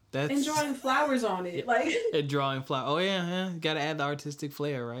know. That's and drawing flowers on it. Like and drawing flowers. Oh yeah. You gotta add the artistic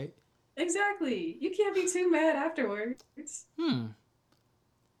flair, right? Exactly. You can't be too mad afterwards.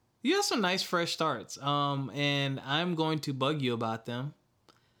 You have some nice fresh starts. And I'm going to bug you about them.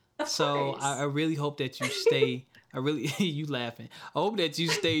 Of so course. I really hope that you stay you laughing. I hope that you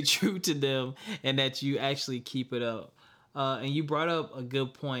stay true to them and that you actually keep it up. And you brought up a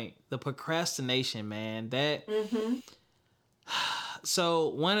good point. The procrastination, man. That So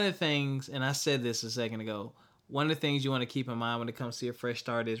one of the things, and I said this a second ago, one of the things you want to keep in mind when it comes to your fresh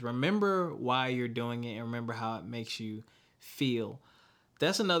start is remember why you're doing it and remember how it makes you feel.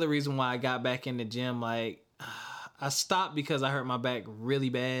 That's another reason why I got back in the gym. Like, I stopped because I hurt my back really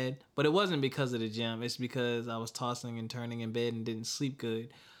bad, but it wasn't because of the gym. It's because I was tossing and turning in bed and didn't sleep good.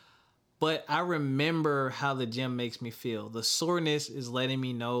 But I remember how the gym makes me feel. The soreness is letting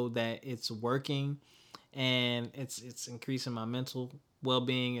me know that it's working, and it's increasing my mental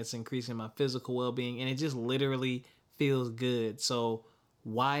well-being. It's increasing my physical well-being, and it just literally feels good. So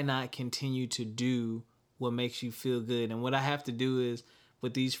why not continue to do what makes you feel good? And what I have to do is,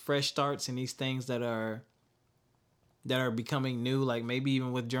 with these fresh starts and these things that are becoming new, like maybe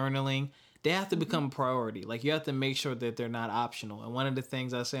even with journaling, they have to become a priority. Like, you have to make sure that they're not optional. And one of the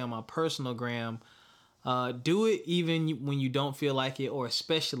things I say on my personal gram, do it even when you don't feel like it, or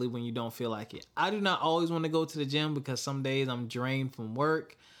especially when you don't feel like it. I do not always want to go to the gym because some days I'm drained from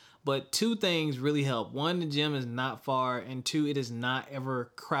work. But two things really help. One, the gym is not far. And two, it is not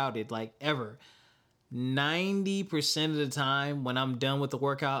ever crowded, like ever. 90% of the time when I'm done with the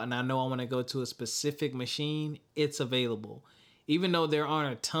workout and I know I want to go to a specific machine, it's available. Even though there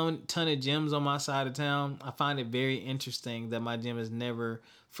aren't a ton of gyms on my side of town, I find it very interesting that my gym is never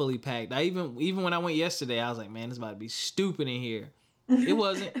fully packed. I even when I went yesterday, I was like, man, it's about to be stupid in here. It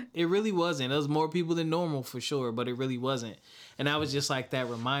wasn't. It really wasn't. There was more people than normal for sure, but it really wasn't. And I was just like that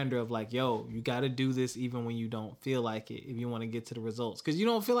reminder of like, yo, you got to do this even when you don't feel like it if you want to get to the results. Because you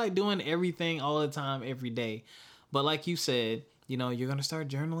don't feel like doing everything all the time every day. But like you said, you know, you're going to start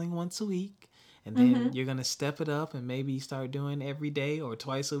journaling once a week. And then you're going to step it up and maybe start doing every day or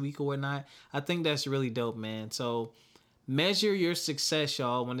twice a week or whatnot. I think that's really dope, man. So measure your success,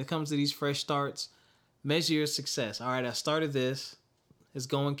 y'all. When it comes to these fresh starts, measure your success. All right, I started this. It's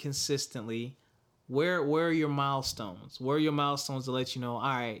going consistently. Where are your milestones? Where are your milestones to let you know, all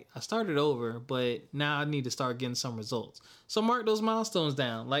right, I started over, but now I need to start getting some results. So mark those milestones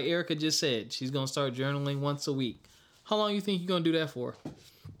down. Like Erica just said, she's going to start journaling once a week. How long you think you're going to do that for?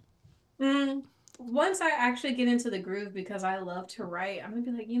 Once I actually get into the groove, because I love to write, I'm going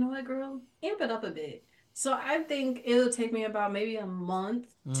to be like, you know what, girl? Amp it up a bit. So I think it'll take me about maybe a month,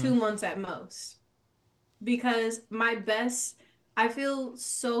 2 months at most. Because I feel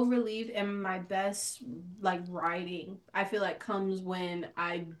so relieved, and my best like writing, I feel like, comes when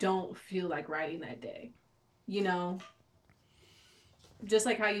I don't feel like writing that day. You know? Just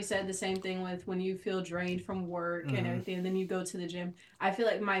like how you said the same thing with when you feel drained from work and everything, and then you go to the gym. I feel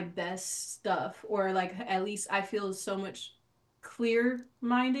like my best stuff, or like at least I feel so much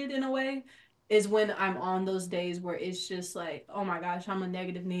clear-minded in a way, is when I'm on those days where it's just like, oh my gosh, I'm a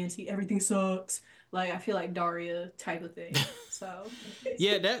negative Nancy. Everything sucks. Like, I feel like Daria type of thing. So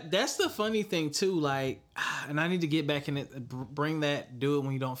yeah, that's the funny thing too. Like, and I need to get back in it, bring that, do it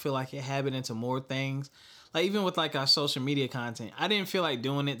when you don't feel like it, habit into more things. Like, even with like our social media content, I didn't feel like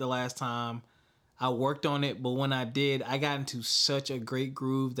doing it the last time I worked on it, but when I did, I got into such a great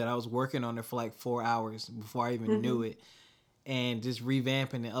groove that I was working on it for like 4 hours before I even knew it, and just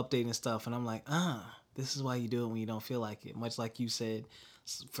revamping and updating stuff. And I'm like, this is why you do it when you don't feel like it. Much like you said,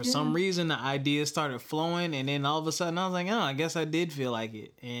 for some reason the ideas started flowing, and then all of a sudden I was like, I guess I did feel like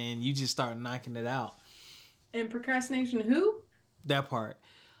it, and you just start knocking it out. And procrastination, who? That part.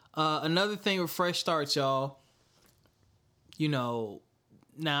 Another thing with fresh starts, y'all, you know,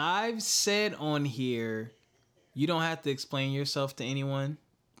 now I've said on here, you don't have to explain yourself to anyone.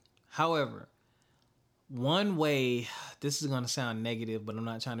 However, one way, this is going to sound negative, but I'm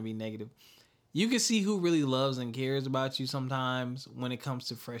not trying to be negative. You can see who really loves and cares about you sometimes when it comes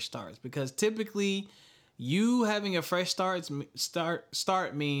to fresh starts, because typically you having a fresh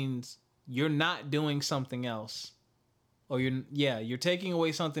start means you're not doing something else, or you're taking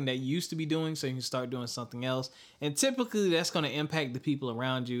away something that you used to be doing so you can start doing something else. And typically that's going to impact the people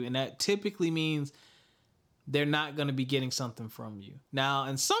around you, and that typically means they're not going to be getting something from you. Now,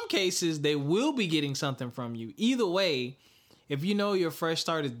 in some cases, they will be getting something from you. Either way, if you know your fresh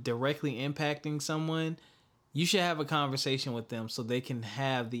start is directly impacting someone, you should have a conversation with them so they can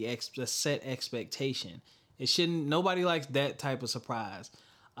have the set expectation. Nobody likes that type of surprise.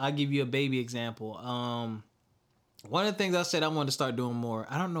 I'll give you a baby example. One of the things I said I wanted to start doing more,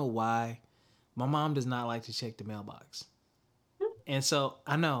 I don't know why, my mom does not like to check the mailbox. And so,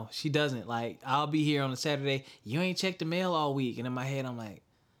 I know, she doesn't. Like, I'll be here on a Saturday, you ain't checked the mail all week. And in my head, I'm like,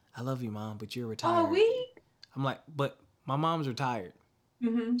 I love you, Mom, but you're retired. All week? I'm like, but my mom's retired.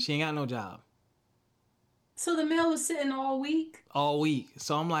 She ain't got no job. So the mail was sitting all week? All week.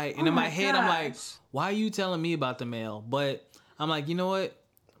 So I'm like, and in my head, I'm like, why are you telling me about the mail? But I'm like, you know what?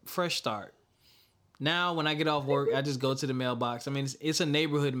 Fresh start. Now, when I get off work, I just go to the mailbox. I mean, it's a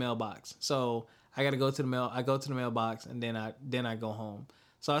neighborhood mailbox. So I got to go to the mail. I go to the mailbox, and then I go home.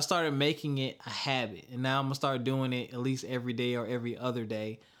 So I started making it a habit, and now I'm going to start doing it at least every day or every other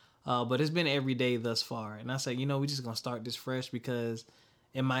day. But it's been every day thus far. And I said, we're just going to start this fresh, because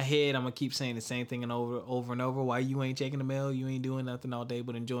in my head, I'm going to keep saying the same thing and over and over. Why you ain't checking the mail? You ain't doing nothing all day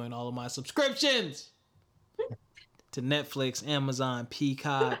but enjoying all of my subscriptions to Netflix, Amazon,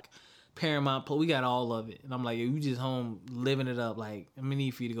 Peacock, Paramount. We got all of it. And I'm like, you just home living it up. Like, I'm going to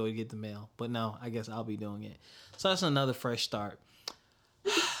need for you to go get the mail. But no, I guess I'll be doing it. So that's another fresh start.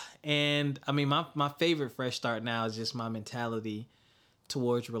 And I mean, my favorite fresh start now is just my mentality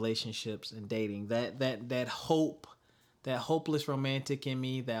towards relationships and dating. That hope, that hopeless romantic in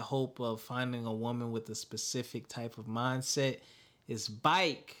me, that hope of finding a woman with a specific type of mindset is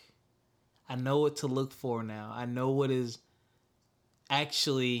bike. I know what to look for now. I know what is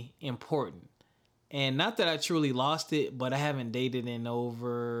actually important. And not that I truly lost it, but I haven't dated in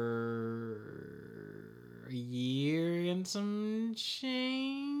over a year and some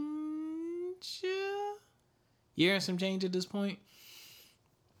change. Year and some change at this point.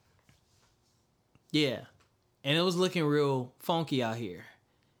 Yeah. And it was looking real funky out here.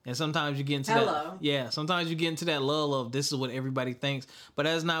 And sometimes you get into sometimes you get into that lull of this is what everybody thinks, but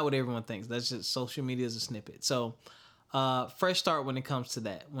that's not what everyone thinks. That's just social media is a snippet. So fresh start when it comes to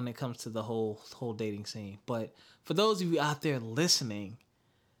that, when it comes to the whole dating scene. But for those of you out there listening,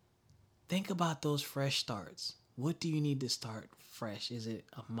 think about those fresh starts. What do you need to start fresh? Is it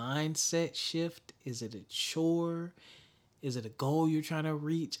a mindset shift? Is it a chore? Is it a goal you're trying to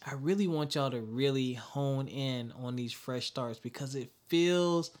reach? I really want y'all to really hone in on these fresh starts because it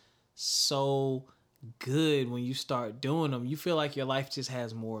feels so good when you start doing them. You feel like your life just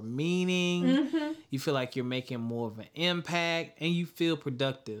has more meaning. Mm-hmm. You feel like you're making more of an impact and you feel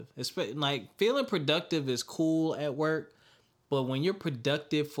productive. Like feeling productive is cool at work, but when you're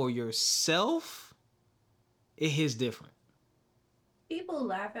productive for yourself, it hits different. People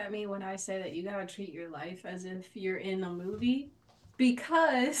laugh at me when I say that you gotta treat your life as if you're in a movie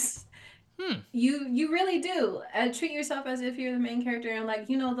because you really do. Treat yourself as if you're the main character and like,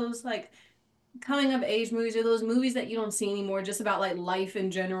 you know, those like coming of age movies or those movies that you don't see anymore just about like life in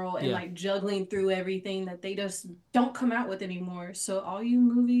general and like juggling through everything that they just don't come out with anymore. So all you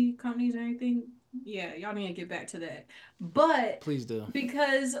movie companies and everything, yeah, y'all need to get back to that. But please do.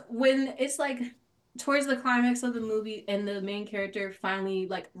 Because when it's like towards the climax of the movie and the main character finally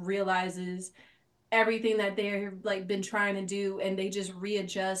like realizes everything that they're like been trying to do and they just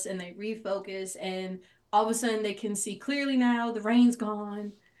readjust and they refocus and all of a sudden they can see clearly now, the rain's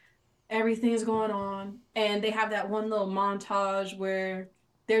gone, everything's going on, and they have that one little montage where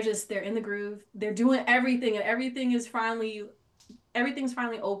they're in the groove, they're doing everything and everything's finally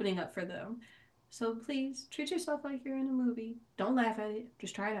opening up for them. So please treat yourself like you're in a movie. Don't laugh at it,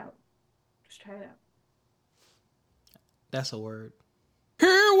 just try it out. That's a word. Here,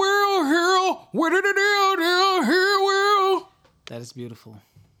 Will, what did it do? Here, Will. That is beautiful.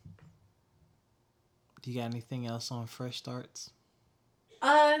 Do you got anything else on fresh starts?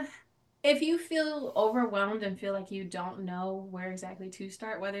 If you feel overwhelmed and feel like you don't know where exactly to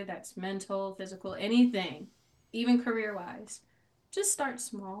start, whether that's mental, physical, anything, even career-wise, just start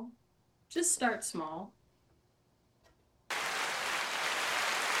small. Just start small.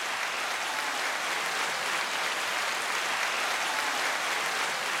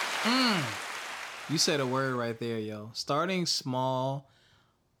 You said a word right there, yo. Starting small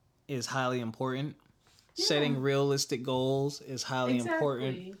is highly important. Yeah. Setting realistic goals is highly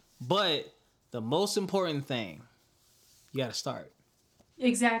important. But the most important thing, you got to start.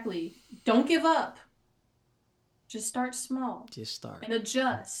 Exactly. Don't give up. Just start small. Just start. And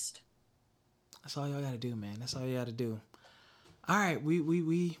adjust. That's all y'all got to do, man. That's all you got to do. All right, we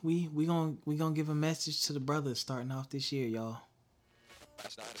gonna give a message to the brothers starting off this year, y'all.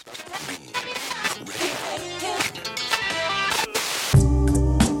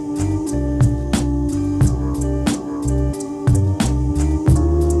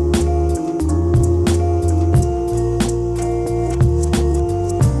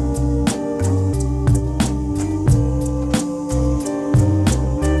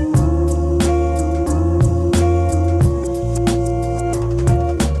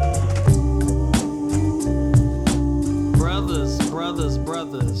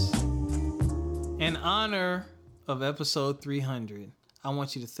 In honor of episode 300, I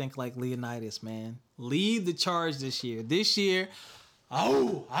want you to think like Leonidas, man. Lead the charge this year.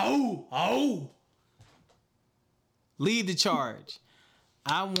 Lead the charge.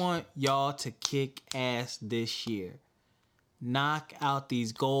 I want y'all to kick ass this year. Knock out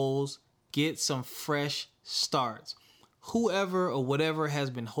these goals. Get some fresh starts. Whoever or whatever has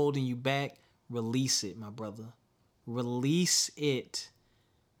been holding you back, release it, my brother. Release it.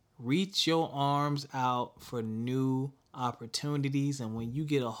 Reach your arms out for new opportunities. And when you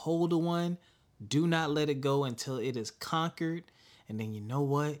get a hold of one, do not let it go until it is conquered. And then you know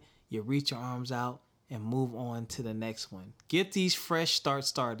what? You reach your arms out and move on to the next one. Get these fresh starts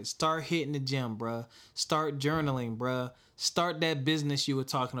started. Start hitting the gym, bruh. Start journaling, bruh. Start that business you were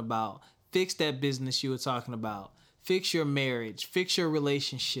talking about. Fix that business you were talking about. Fix your marriage. Fix your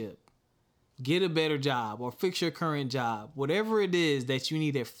relationship. get a better job or fix your current job, whatever it is that you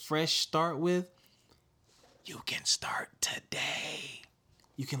need a fresh start with, you can start today.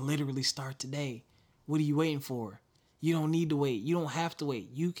 You can literally start today. What are you waiting for? You don't need to wait. You don't have to wait.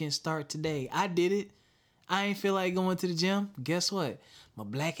 You can start today. I did it. I ain't feel like going to the gym. Guess what? My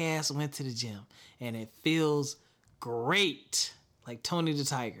black ass went to the gym and it feels great. Like Tony the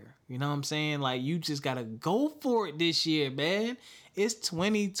Tiger. You know what I'm saying? Like, you just gotta go for it this year, man. It's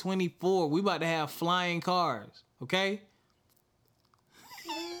 2024. We about to have flying cars, okay?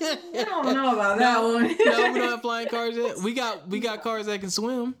 I don't know about that one. No, we don't have flying cars yet. We got cars that can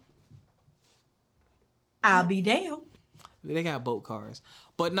swim. I'll be damned. They got boat cars.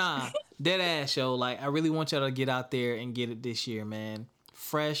 But nah, dead ass, yo. Like, I really want y'all to get out there and get it this year, man.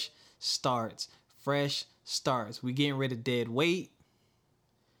 Fresh starts. Fresh starts. We getting rid of dead weight.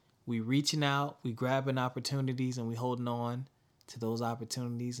 We reaching out. We grabbing opportunities and we holding on to those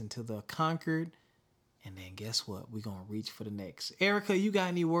opportunities until they're conquered. And then guess what? We're going to reach for the next. Erica, you got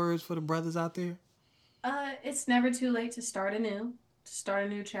any words for the brothers out there? It's never too late to start anew, to start a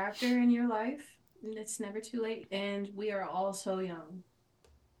new chapter in your life. It's never too late. And we are all so young.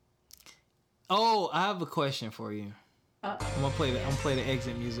 Oh, I have a question for you. I'm gonna play the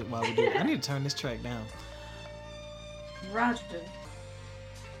exit music while we do it. I need to turn this track down. Roger.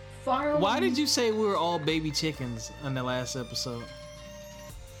 Far away. Why did you say we were all baby chickens on the last episode?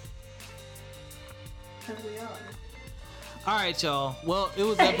 Because we are. All right, y'all. Well, it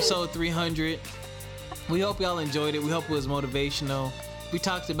was episode 300. We hope y'all enjoyed it. We hope it was motivational. We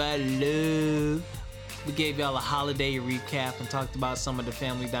talked about love. We gave y'all a holiday recap and talked about some of the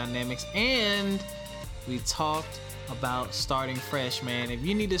family dynamics. And we talked about starting fresh, man. If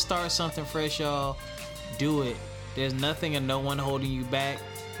you need to start something fresh, y'all, do it. There's nothing and no one holding you back.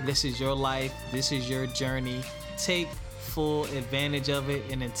 This is your life. This is your journey. Take full advantage of it.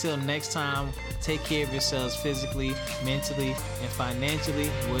 And until next time, take care of yourselves physically, mentally, and financially.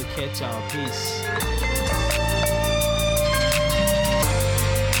 We'll catch y'all. Peace.